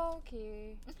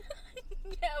okay.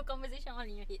 Yeah, a conversation all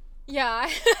in your head. Yeah.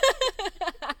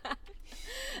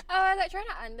 I was like trying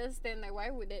to understand like why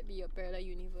would that be a parallel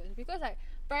universe? Because like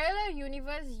parallel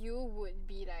universe you would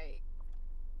be like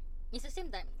it's the same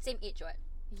time, same age, what?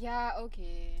 Yeah,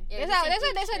 okay. Yeah,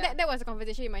 that's why that was a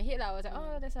conversation in my head. I was like,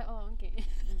 okay.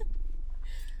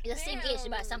 It's the same age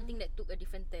but something that took a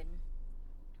different turn.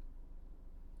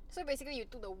 So basically you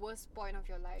took the worst point of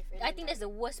your life. I think that's the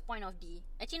worst point of D.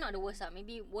 Actually not the worst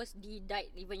maybe worst D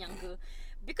died even younger.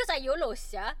 Because I YOLO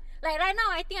sia. Like right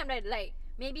now I think I'm like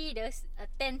maybe there's a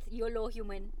 10th YOLO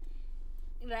human.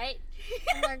 Right?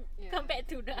 Compared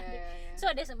to the other.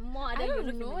 So there's more other YOLO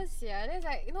humans. I don't know sia. There's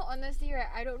like, you know, honestly right,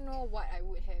 I don't know what I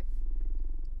would have.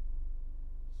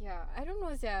 Yeah, I don't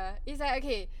know sia. It's like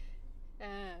okay.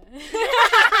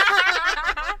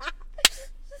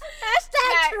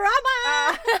 Hashtag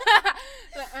trauma.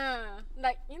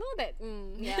 Like you know that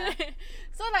yeah.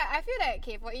 So like I feel like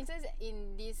okay, for instance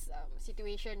in this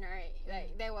situation right,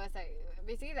 like that was like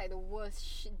basically like the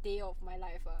worst day of my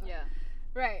life. Yeah.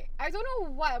 Right. I don't know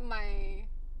what my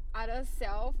other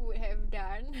self would have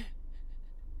done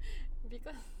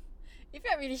because it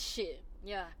felt really shit.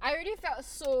 Yeah. I already felt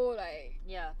so like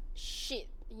Yeah. shit,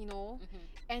 you know. Mm-hmm.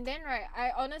 And then right,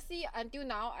 I honestly until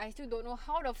now I still don't know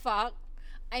how the fuck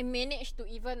I managed to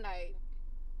even like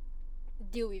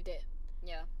deal with that,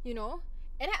 Yeah. you know.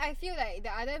 And then I feel like the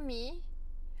other me,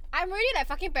 I'm already like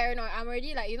fucking paranoid. I'm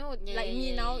already like, you know, like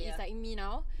me now. It's like me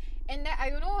now. And then I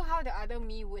don't know how the other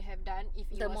me would have done if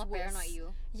it The was more worse. paranoid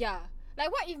you. Yeah.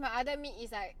 Like what if my other me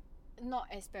is like not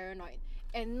as paranoid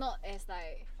and not as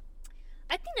like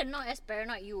I think the not as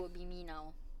paranoid you would be me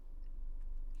now.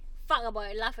 Fuck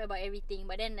about it, laugh about everything,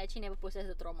 but then actually never process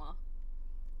the trauma.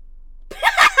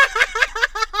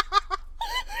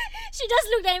 She just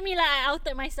looked at me like I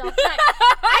outed myself. Like,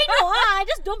 I know, I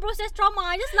just don't process trauma.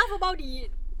 I just laugh about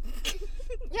it.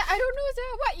 yeah, I don't know, sir.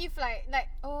 What if like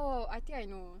oh, I think I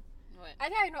know. What? I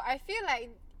think I know. I feel like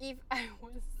if I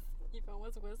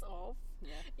was worse off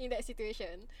in that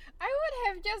situation, I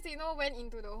would have just, you know, went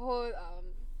into the whole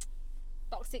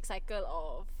toxic cycle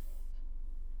of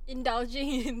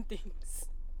indulging in things.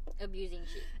 Abusing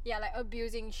shit. Yeah, like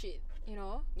abusing shit, you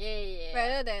know? Yeah.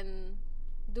 Rather than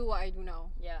do what I do now.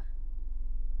 Yeah.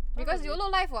 Because Probably. YOLO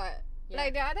life what? Yeah.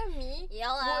 Like the other me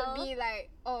YOLO. would be like,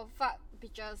 oh fuck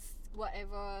bitches,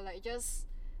 whatever, like just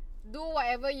do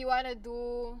whatever you wanna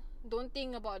do. Don't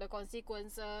think about the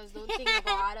consequences. Don't think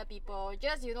about other people.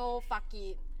 Just, you know, fuck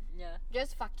it. Yeah.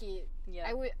 Just fuck it. Yeah.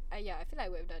 I would. I feel like I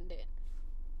would have done that.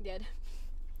 The other.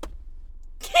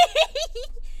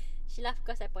 She laughed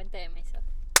because I pointed at myself.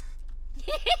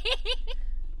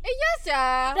 Yes,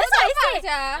 yeah. That's why I say.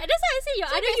 Yeah. That's why I say your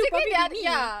So other you basically probably the be other, me.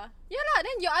 yeah. Yeah lah.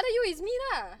 Then your other you is me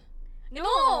lah. No.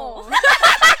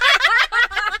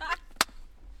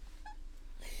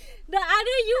 The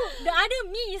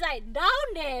other me is like down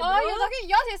there, bro. Oh, you're talking.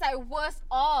 Yours is like worse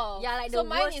off. Yeah, like so the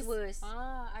mine worst. is.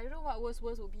 I don't know what worse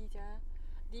would be, yeah.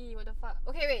 D, what the fuck?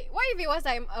 Okay, wait. What if it was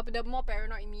like the more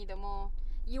paranoid me, the more.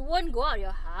 You won't go out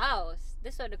your house.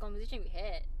 That's what the conversation we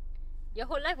had. Your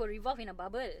whole life will revolve in a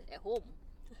bubble at home.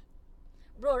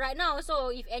 Bro, right now also,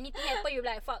 if anything happen, you'll be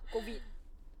like, fuck, COVID.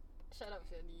 Shut up,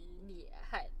 Shirley.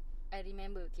 Hard. I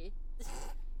remember, okay?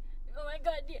 Oh my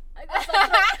god, I got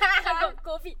I got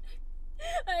COVID.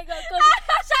 I got COVID.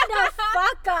 Shut the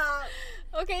fuck up.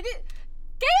 Okay,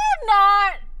 can you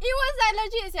not? It was like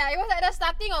legit, yeah. It was like the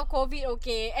starting of COVID,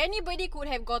 okay? Anybody could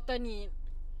have gotten it.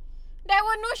 There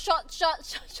were no shot.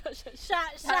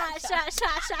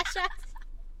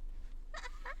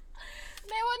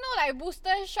 There were no like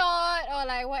booster shot or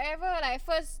like whatever, like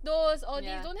first dose, all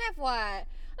Yeah. these don't have what.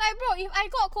 Like bro, if I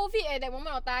got COVID at that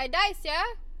moment of time, I die, yeah.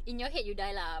 In your head, you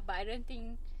die lah. But I don't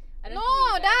think you No,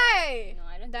 will die. No,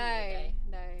 I don't think you will die.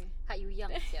 Die. How you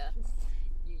young, sia.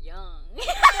 You young.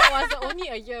 That was only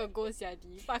a year ago, sia.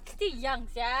 Fuck. Still young,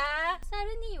 sia.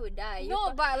 Suddenly you will die.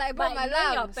 No, but like bro, my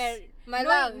lungs. My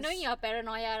lungs. Knowing your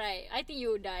paranoia, right? I think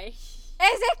you will die.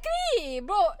 Exactly,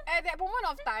 bro. At that moment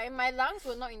of time, my lungs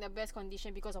were not in the best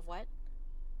condition because of what?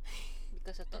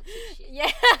 Because of toxic shit.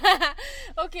 Yeah.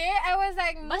 Okay, I was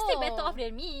like, no. But still better off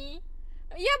than me.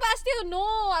 Yeah, but still, no.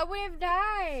 I would have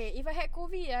died. If I had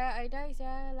COVID, I die,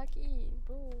 yeah. Lucky,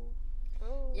 bro.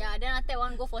 Yeah, then after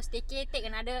one go for staycay, take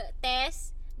another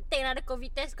test. Take another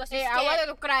COVID test because you Hey, scared. I wanted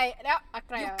to cry. I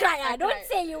cried. You cried, I Don't cried.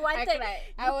 say you wanted. I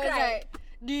cried. I was like,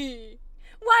 D.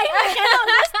 why I cannot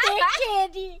go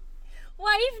staycay, D?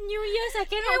 Why if New Year's I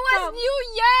cannot It was come? New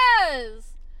Year's,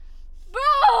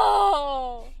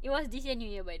 bro. It was this year New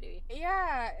Year, by the way.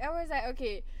 Yeah, I was like,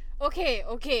 okay.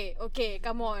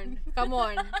 Come on. Come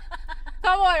on,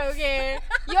 okay.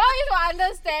 You all need to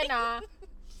understand,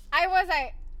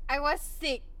 I was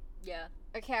sick. Yeah.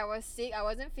 Okay, I was sick. I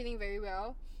wasn't feeling very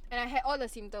well, and I had all the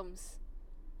symptoms.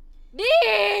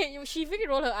 She freaking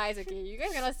rolled her eyes. Okay, you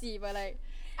guys cannot see, but like,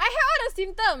 I had all the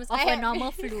symptoms. Of I a had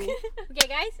normal flu. Okay,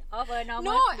 guys. Of a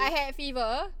normal No, flu. I had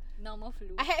fever. Normal flu.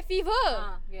 I had fever.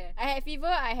 Yeah. I had fever.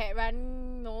 I had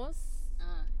running nose,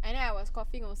 and then I was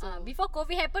coughing also. Before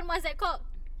COVID happened, what's that called?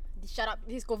 Shut up.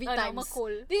 This is COVID A times. normal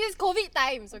cold. This is COVID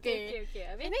times. Okay. Okay.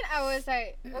 I mean, And then I was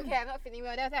like, okay, I'm not feeling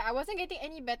well. Then I wasn't getting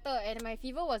any better, and my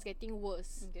fever was getting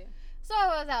worse. okay. So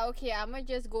I was like, okay, I might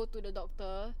just go to the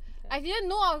doctor. Okay. I didn't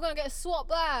know I was gonna get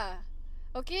swabbed lah.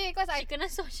 Okay, because She kena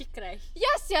so she cry.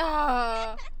 yes,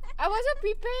 yeah. I wasn't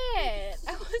prepared.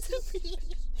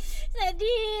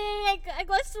 Sedih. I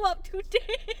got swabbed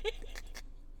today.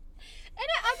 And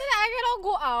then after that, I cannot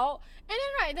go out. And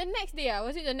then right, the next day,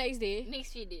 was it the next day?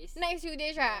 Next few days. Next few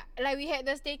days, right? Like we had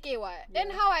the staycay, what? Yeah. Then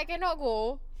how I cannot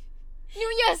go?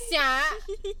 New Year's, yeah.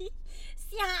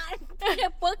 Siap. Pada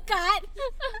pekat.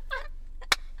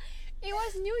 It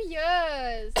was New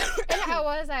Year's. And I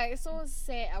was like so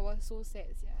sad. I was so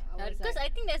sad, yeah. Because I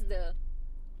think that's the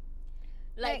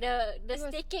Like the it was-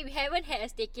 staycay, we haven't had a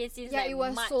staycay since yeah, like it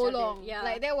was March so or long. yeah.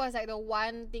 Like that was like the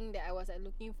one thing that I was like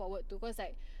looking forward to, cause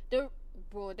like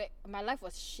my life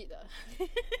was shit.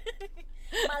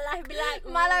 My life be like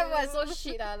My life was so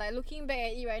shit. Like looking back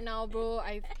at it right now, bro,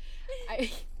 I I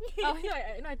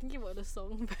thinking about the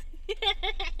song, but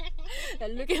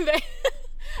like looking back,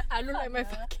 I look like my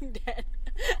fucking dad.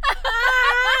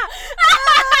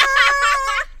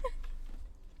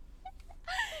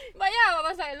 But yeah, I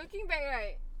was like looking back,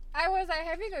 right? I was like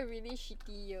having a really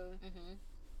shitty year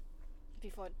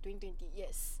before 2020.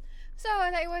 Yes. So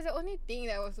like it was the only thing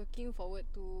that I was looking forward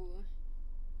to.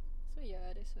 So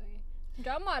yeah, that's why.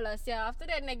 Drama lah sia. After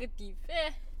that negative.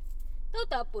 Tahu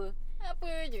tak apa? Apa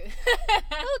je.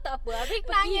 Tahu tak apa? Habis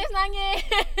pergi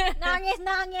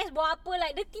nangis buat apa,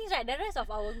 like the things right, the rest of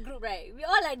our group right, we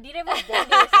all like didn't even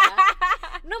bother.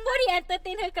 Nobody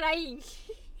entertain her crying.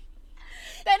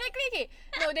 Technically, okay.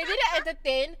 No, they didn't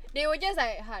entertain. They were just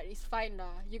like, Heart, it's fine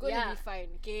lah. You're gonna Yeah. be fine,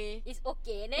 okay? It's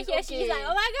okay. And then It's she's okay. like,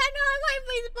 oh my god, no, what if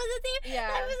it's positive? Yeah.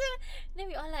 Then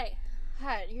we all like,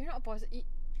 Heart, you're not positive.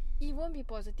 It won't be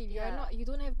positive. Yeah. You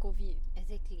don't have COVID.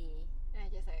 exactly. And I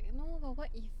just like, no, but what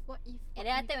if? And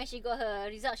then after when she got her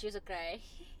result, she also cry.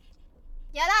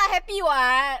 Yeah lah, happy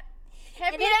what?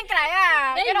 Happy And then cry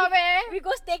ah. then Cannot be. We go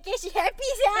staycay, she happy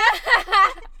sia.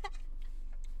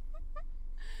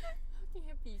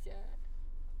 Happy sia.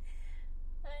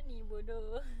 Ni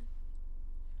bodoh.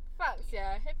 Fuck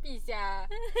sia. Happy sia.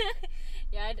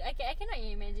 Yeah, I cannot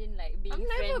imagine like being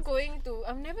friends.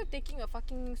 I'm never taking a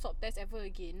fucking swab test ever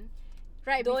again.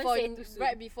 Right Don't before say too soon.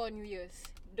 right before New Year's.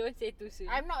 Don't say too soon.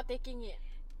 I'm not taking it.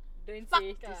 Don't Fuck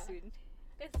say too lah. soon.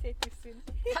 Don't say too soon.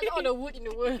 Cut all the wood in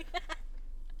the world.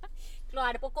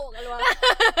 Keluar ada pokok kat luar.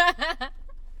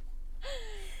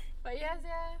 But yes,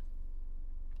 yeah.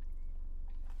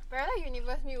 Parallel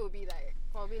universe me will be like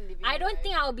probably living. I don't life.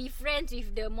 think I'll be friends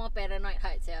with the more paranoid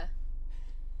hearts, yeah.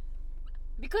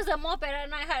 Because the more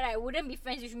paranoid heart, I wouldn't be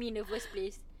friends with me in the first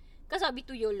place. Because I'll be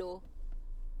too YOLO.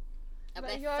 I'll But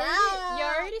be like, you're "Fuck."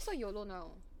 already so YOLO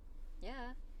now.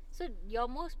 Yeah. So your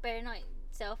most paranoid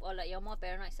self or like your more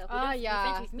paranoid self wouldn't be Yeah,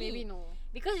 friends with me. maybe no.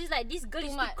 Because it's like this girl Too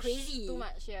is much. too crazy. Too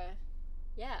much, yeah.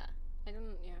 Yeah. I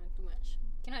don't. Yeah, too much.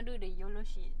 Cannot do the YOLO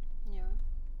shit. Yeah.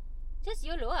 Just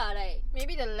YOLO like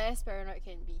Maybe the less paranoid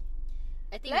can be.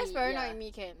 I think Less paranoid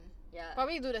me can. Yeah.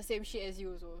 Probably do the same shit as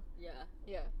you also. Yeah.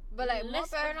 Yeah. But like more Less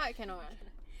paranoid cannot.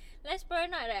 Less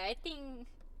paranoid, right? I think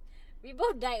we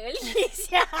both die early.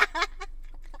 Yeah.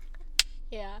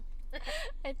 Yeah.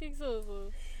 I think so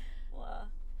also. Wow.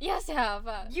 Yes, yeah,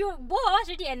 but You both of us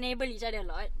already enable each other a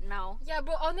lot now. yeah,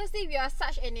 bro. Honestly, we are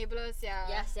such enablers, yeah.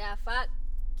 Yes, yeah, fuck.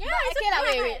 Yeah, But it's okay, lah.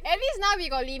 okay. Wait. At least now we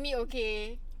got limit,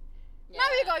 okay. Yeah. Now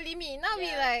we got limit. Now we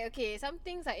Yeah. like okay. Some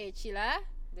things like chill lah.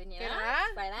 Dunia. Okay lah.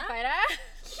 Fine lah. Fine lah.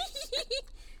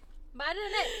 But other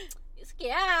than that, it's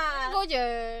okay lah. Go je.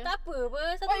 Tak apa apa.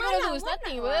 Satu What you gonna malam lose? pun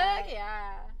Nothing, nak apa? buat. Okay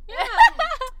lah. Yeah.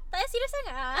 Tak payah serius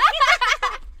sangat.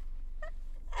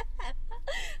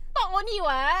 Talk only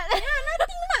what? Yeah,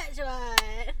 nothing much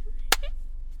what.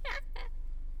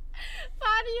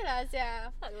 Funny lah,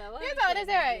 sia. Fuck lah. why You we don't should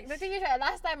understand, right? do The this? thing is, right,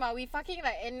 last time we fucking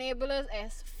like enablers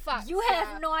as fuck. You sia.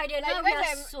 have no idea. Like, Now we when are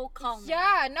I'm- so calm.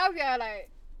 Yeah, now we are like,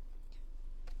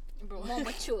 bro, More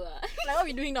mature. like what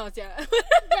we doing now, sia?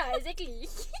 Yeah, exactly.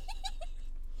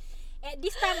 At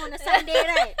this time on a Sunday,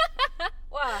 right?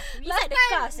 Wow, we Last inside the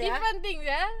time, cars, yeah. different things,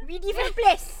 yeah. We different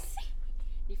place.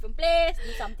 Different place,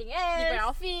 do something else. Different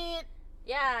outfit.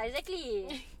 Yeah,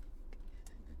 exactly.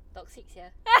 Toxic,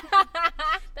 yeah.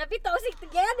 Tapi toxic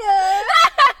together.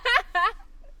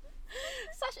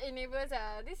 Such enablers,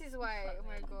 This is why. Oh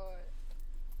my god.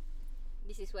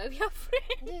 This is why we are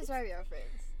friends. This is why we are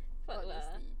friends. Fuck lah.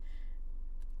 Honestly.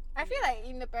 I feel like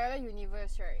in the parallel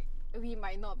universe, right, we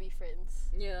might not be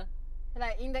friends. Yeah.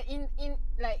 Like in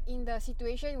the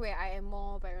situation where I am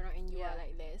more paranoid and you Yeah. are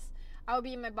like less, I'll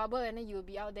be in my bubble and then you'll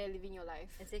be out there living your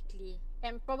life. Exactly.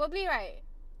 And probably right,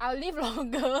 I'll live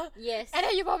longer. Yes. And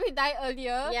then you probably die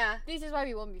earlier. Yeah. This is why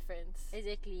we won't be friends.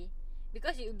 Exactly.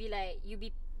 Because you'll be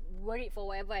worried for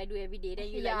whatever I do every day. Then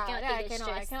you yeah, like you then cannot take the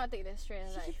stress. I cannot take the stress.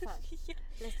 Like fuck.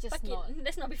 Let's just Fuck not. it.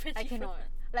 Let's not be friends. I with her. cannot.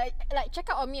 Like check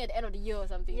out on me at the end of the year or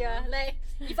something. Yeah, you know? like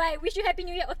if I wish you happy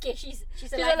new year, okay, she's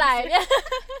She's alive. alive. this year.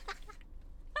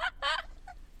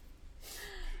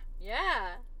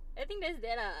 Yeah. I think that's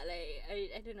that lah. Like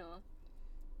I don't know.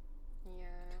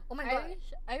 Yeah. Oh my I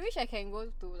god. wish I can go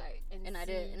to like and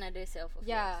see. Another self of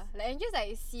Yeah, yours. like and just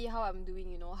like see how I'm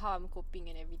doing, you know, how I'm coping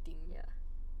and everything. Yeah.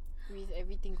 With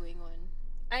everything going on.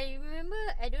 I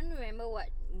don't remember what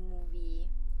movie.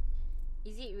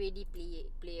 Is it Ready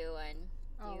Player One?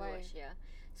 Oh, you why? watch, yeah.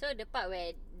 So the part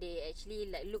where they actually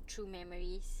like look through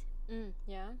memories,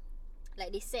 Yeah.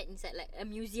 like they sat inside like a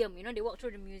museum, you know, they walk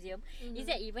through the museum. Is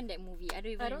that even that movie? I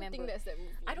don't even I don't remember. think that's that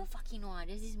movie. I don't fucking know.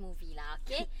 There's this movie lah,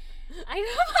 okay? I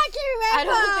don't fucking remember. I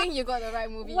don't think you got the right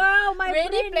movie. Wow, my Ready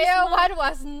brain Player is not... One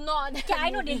was not that Okay, I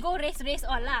know movie. they go race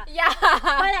all lah. Yeah.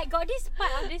 But like got this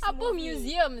part of this Apa movie.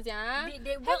 museums, yeah?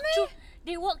 They walk through.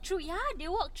 They walk through. Yeah, they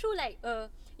walk through like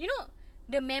you know,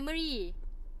 the memory.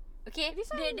 Okay, This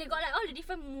they one- got like all the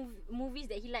different movies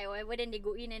that he like or whatever. Then they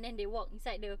go in and then they walk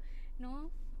inside the.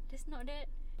 No, that's not that.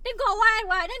 Then got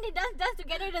one. Then they dance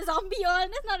together with the zombie all.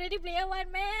 That's not Ready Player One,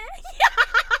 man.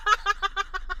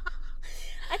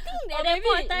 I think Or at that maybe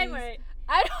point of it time, is. right?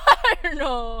 I don't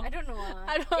know. I don't know.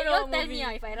 I don't Okay, know don't tell movie.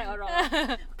 me if I right or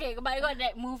wrong. Okay, but I got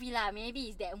that movie lah.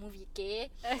 Maybe it's that movie, okay?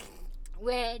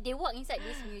 Where they walk inside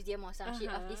this museum or some shit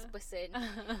of this person,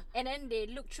 and then they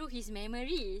look through his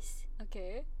memories.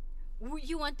 Okay. Would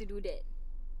you want to do that?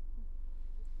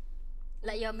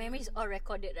 Like your memories all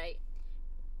recorded, right?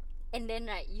 And then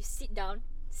right, you sit down,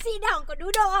 kau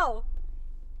duduk tau.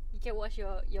 You can watch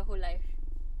your whole life.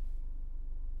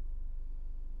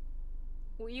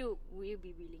 Would you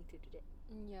be willing to do that?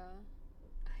 Yeah.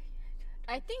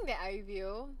 I think that I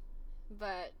will,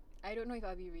 but I don't know if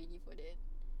I'll be ready for that.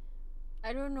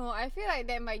 I don't know. I feel like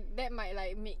that might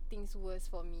like make things worse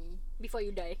for me Before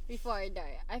you die. before I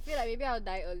die. I feel like maybe I'll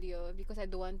die earlier because I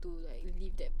don't want to like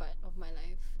live that part of my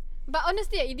life. But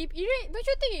honestly, don't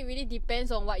you think it really depends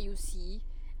on what you see?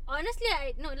 Honestly,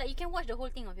 like you can watch the whole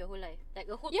thing of your whole life, like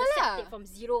a whole Yeah lah. perspective from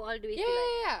zero all the way Yeah, to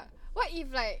like. yeah. What if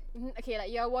like okay, like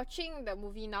you're watching the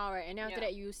movie now, right? And then after Yeah.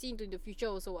 that you see into the future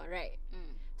also, what, right?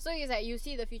 Mm. So it's like you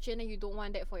see the future and then you don't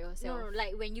want that for yourself. No,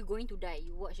 like when you're going to die,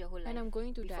 you watch your whole life. When I'm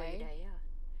going to before you die. die, yeah.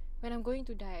 When I'm going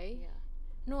to die. Yeah.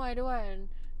 No, I don't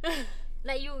want.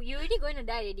 Like you already going to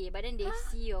die already, but then they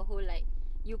see your whole like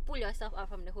you pull yourself out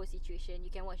from the whole situation.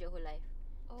 You can watch your whole life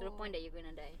to the point that you're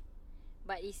gonna die.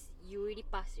 But it's you already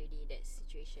passed already that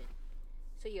situation,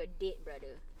 so you're dead,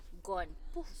 brother, gone.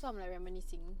 Poof. So I'm like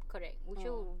reminiscing. Correct. Would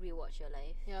you Oh. rewatch your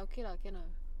life? Yeah, okay lah, can lah.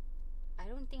 I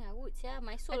don't think I would. Yeah,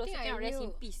 my soul I also think I cannot rest in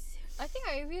will. peace. I think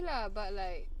I will lah, but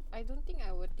like I don't think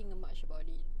I would think much about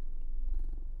it.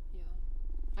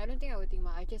 Yeah. I don't think I would think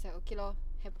much. I just like okay lor,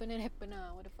 happen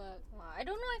lah. What the fuck? Wow, I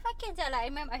don't know if I can tell. Like I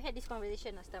remember I had this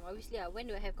conversation last time. Obviously, when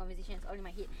do I have conversations all in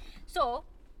my head? So,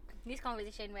 this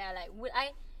conversation where I like, would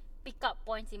I pick up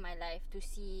points in my life to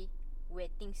see where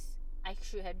things I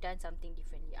should have done something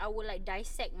differently? I would like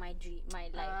dissect my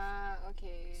life.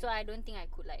 Okay. So I don't think I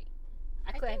could like, I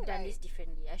I could have think, done like- this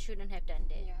differently. I shouldn't have done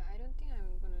that. yeah, I don't think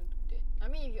I'm gonna do that. I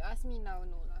mean, if you ask me now,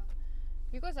 no lah.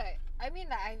 Because I mean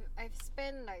like I've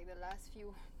spent like the last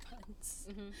few months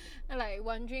Mm-hmm. like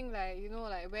wondering like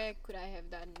like where could I have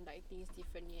done like things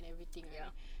differently and everything, right?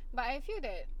 Yeah. But I feel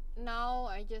that now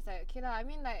I just like okay lah. I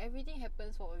mean like everything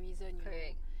happens for a reason, you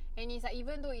Correct. know. And it's like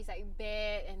even though it's like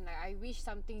bad and like I wish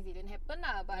some things didn't happen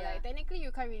lah, but Yeah. like technically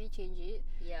you can't really change it.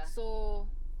 Yeah. So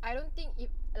I don't think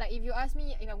if you ask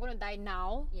me if I'm gonna die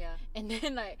now, Yeah. and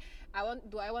then like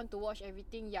do I want to watch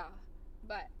everything? Yeah,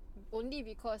 but only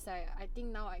because I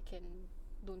think now I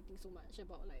don't think so much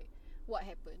about like what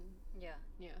happened. Yeah.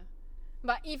 Yeah,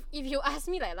 but if you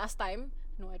ask me like last time,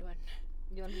 no, I don't want.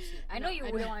 You want to see? I No, know you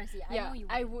I wouldn't don't- want to see. I Yeah, know you.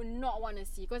 I would not want to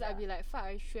see because I'd Yeah. be like, fuck,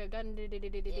 I should have done.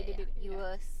 You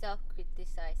will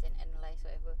self-criticize and analyze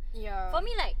whatever. Yeah. For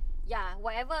me, like, yeah,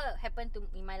 whatever happened to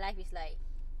in my life is like,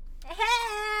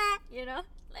 you know,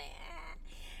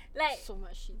 like so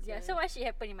much shit. yeah, so much shit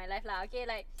happened in my life lah. Okay,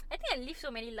 like I think I live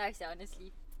so many lives,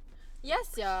 honestly.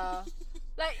 Yes, yeah.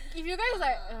 Like if you guys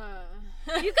like.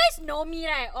 If you guys know me,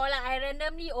 right, or like I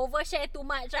randomly overshare too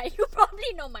much, right, you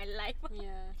probably know my life.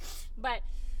 Yeah. But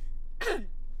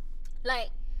like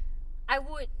I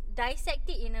would dissect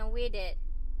it in a way that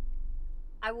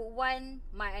I would want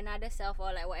my another self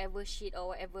or like whatever shit or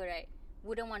whatever, right,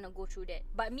 wouldn't want to go through that.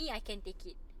 But me, I can take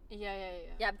it. Yeah.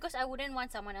 Yeah, because I wouldn't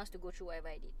want someone else to go through whatever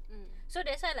I did. Mm. So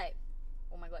that's why like,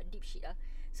 oh my god, deep shit.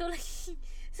 So like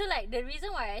so like the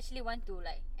reason why I actually want to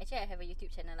like, actually I have a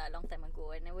YouTube channel like, a long time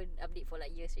ago. I never update for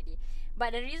like years already.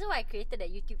 But the reason why I created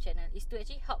that YouTube channel is to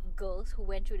actually help girls who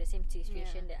went through the same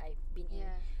situation that I've been in,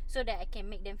 Yeah. so that I can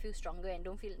make them feel stronger and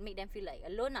make them feel like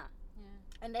alone lah. Yeah.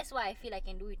 And that's why I feel I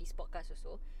can do with this podcast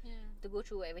also, Yeah. to go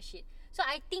through whatever shit. So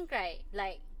I think right,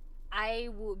 like I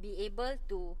would be able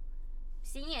to,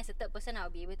 seeing it as a third person, I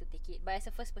would be able to take it. But as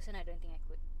a first person, I don't think I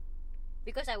could,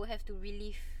 because I would have to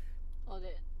relive All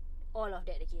that. all of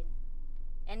that again,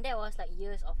 and that was like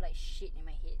years of like shit in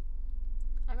my head.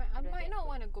 I don't might think I not could.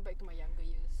 want to go back to my younger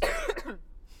years.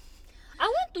 I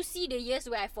want to see the years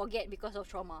where I forget because of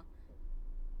trauma.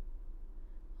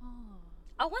 Oh.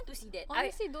 I want to see that.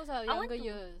 Honestly, those are I want younger to-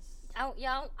 years. I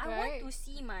want Right? to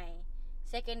see my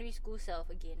secondary school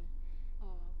self again.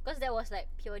 Oh. Because that was like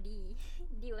pure D.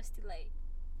 D was still like.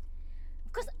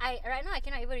 Because right now I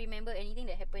cannot even remember anything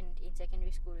that happened in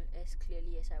secondary school as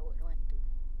clearly as I would want to.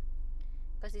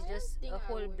 Because it's I don't just think a I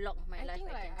whole would. block of my I life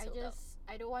think like cancelled out.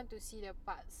 I don't want to see the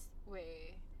parts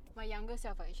where my younger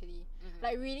self actually Mhm.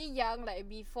 like really young, like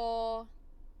before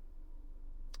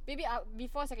maybe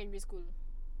before secondary school.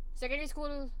 Secondary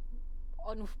school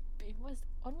on what's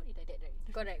onward is like that, right?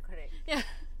 Correct. Yeah.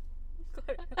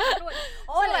 Correct.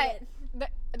 So like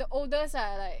the oldest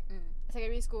are like Mm.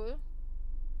 secondary school.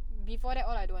 Before that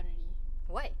all I don't want already.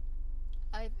 Why?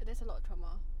 There's a lot of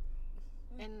trauma.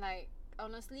 Mm. And like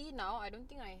honestly now I don't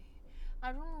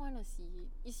want to see it.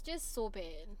 It's just so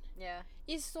bad. Yeah.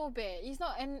 It's so bad. It's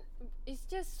not, and it's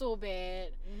just so bad.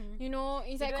 Mm-hmm. You know,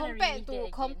 it's You like don't wanna compared relive that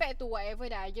again. compared to whatever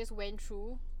that I just went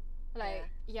through. Like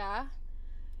yeah.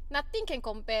 Nothing can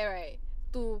compare, right,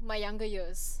 to my younger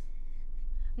years.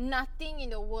 Nothing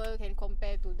in the world can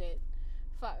compare to that.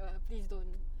 Fuck, please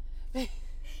don't.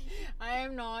 I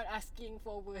am not asking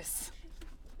for worse.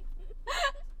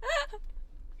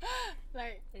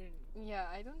 Like yeah,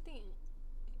 I don't think.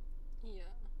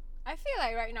 Yeah, I feel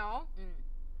like right now,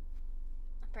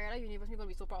 Parallel University gonna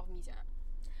be so proud of me, sia.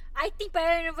 I think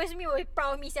Parallel University will be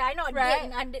proud of me, sir. I'm not Right.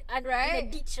 dead in Right.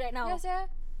 the ditch right now. Yes, yeah.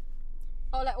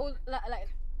 Or like old, like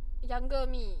younger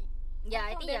me. Yeah,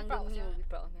 I I'm think damn younger proud, me sia. will be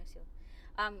proud of me also.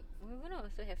 We're gonna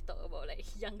also have talk about like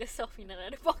younger self in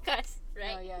another podcast,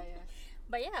 right? Oh, yeah.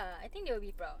 But yeah, I think they will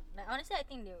be proud. Like honestly, I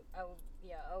think I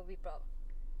will be proud.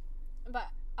 But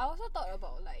I also thought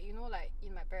about like, you know, like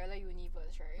in my parallel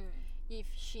universe, right? If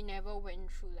she never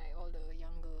went through like all the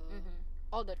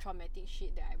all the traumatic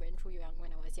shit that I went through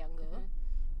when I was younger,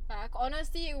 like I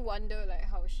honestly wonder like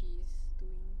how she's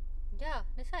doing. Yeah,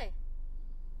 that's why.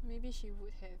 Maybe she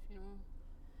would have, you know,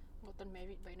 gotten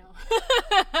married by now.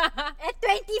 At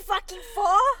 20 fucking 4?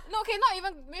 No, okay,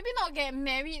 maybe not get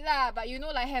married lah, but you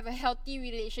know, like have a healthy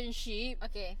relationship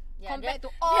Okay. Yeah, compared to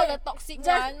all the toxic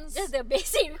ones. Just the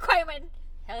basic requirement.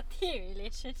 Healthy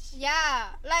relationship.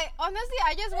 Yeah, like honestly,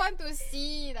 I just want to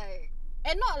see like,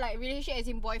 and not like relationship as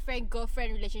in boyfriend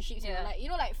girlfriend relationships. Yeah. You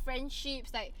know, like friendships,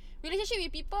 like relationship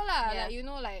with people lah. Yeah. Like you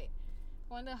know, like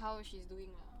wonder how she's doing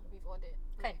lah with all that.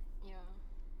 Kan. Like, yeah,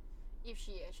 if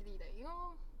she actually like you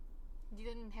know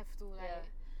didn't have to like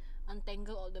Yeah.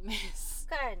 untangle all the mess.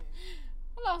 Kan.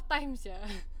 A lot of times, yeah.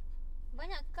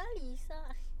 Banyak kali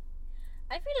sah.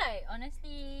 I feel like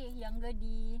honestly younger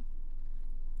D,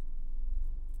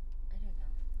 I don't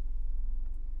know.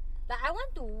 Like I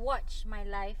want to watch my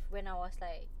life when I was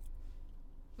like,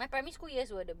 my primary school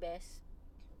years were the best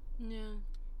Yeah.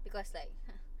 because like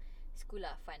school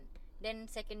lah fun. Then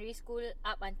secondary school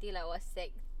up until I was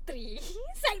sec 3.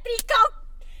 Sec 3 kau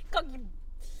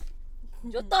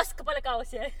jotos kepala kau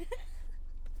sial.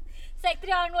 Sec 3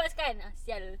 onwards kan,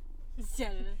 sial.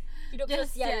 Sial. Hidup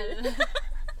Just sosial.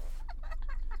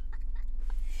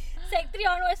 Sec 3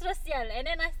 onwards sosial. And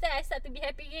then after I start to be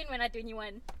happy again when I'm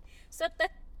 21. So 15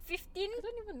 I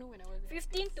don't even know when I was there.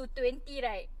 15 to 20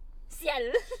 right.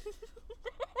 Sial.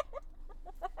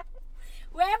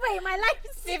 Wherever in my life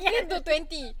 15 to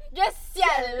 20. Just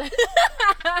sial.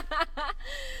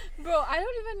 Bro, I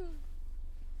don't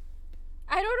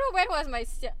know when was my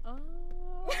sial. Oh.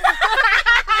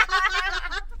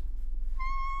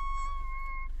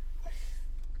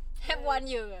 Have 1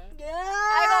 year.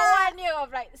 I got 1 year of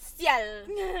like sial.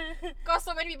 Cause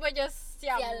so many people just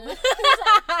sial. Sial.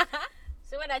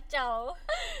 Semua dah ciao.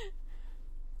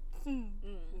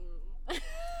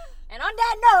 And on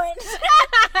that note,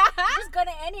 just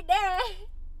gonna end it there.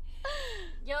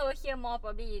 You will hear more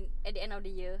probably at the end of the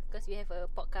year because we have a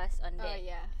podcast on that.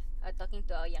 Yeah. Talking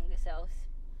to our younger selves.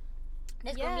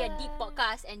 That's gonna be a deep Yeah.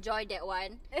 podcast. Enjoy that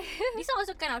one. This one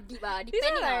also kind of deep This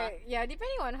depending one on like, yeah,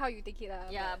 depending on how you take it lah.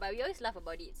 yeah, but we always laugh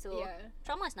about it. So Yeah.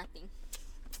 trauma is nothing.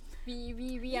 we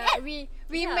Yeah.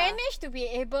 managed to be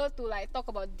able to like talk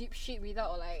about deep shit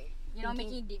without like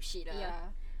Making deep shit lah. yeah.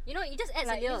 You know, it just adds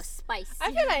Like a little it's- spice. I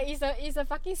feel like it's a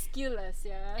fucking skill lah,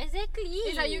 yeah. exactly.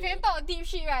 It's like you can talk deep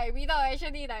shit right without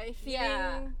actually like feeling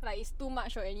Yeah. like it's too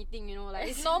much or anything, you know, like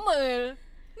it's normal.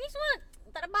 Ni semua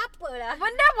tak ada apa-apa lah.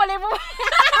 Benda boleh buat.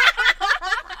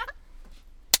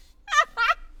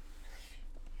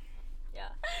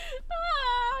 Yeah.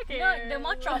 Okay. You know, the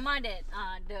more trauma that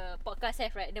the podcast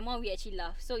have, right, the more we actually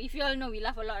laugh. So if you all know we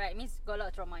laugh a lot, right, means got a lot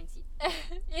of trauma in it.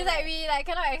 It's like we like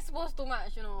cannot expose too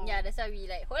much, you know. Yeah, that's why we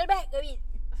like hold back a bit.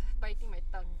 Biting my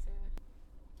tongue.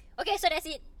 Okay, so that's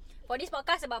it for this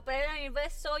podcast about parallel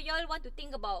universe. So you all want to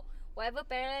think about whatever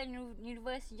parallel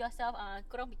universe yourself,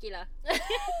 korang fikir lah.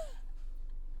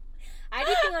 I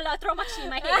did think a lot of trauma shit in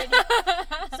my head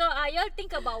already. So y'all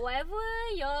think about whatever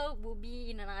y'all would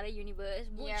be in another universe.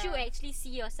 Would you actually see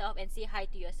yourself and say hi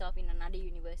to yourself in another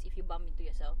universe if you bump into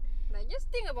yourself? Like,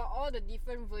 just think about all the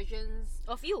different versions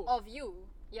Of you.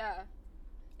 Yeah.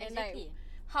 And Exactly. like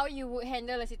how you would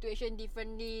handle a situation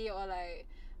differently, or like,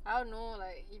 I don't know,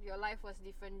 like if your life was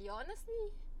differently.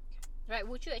 Honestly, Right,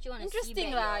 would you actually want to see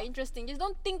interesting back lah. your- Interesting. Just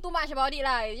don't think too much about it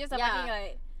lah. It's just a Yeah. fucking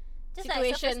like Just like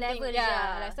situation surface level thing. je Yeah,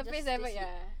 lah. like surface Just level. see.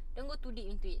 Yeah. Don't go too deep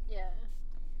into it. Yeah.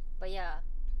 But yeah,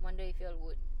 wonder if y'all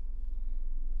would.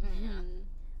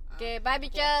 Okay, bye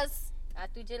bitches.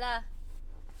 Tu je lah.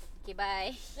 Okay,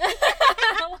 bye.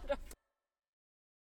 What the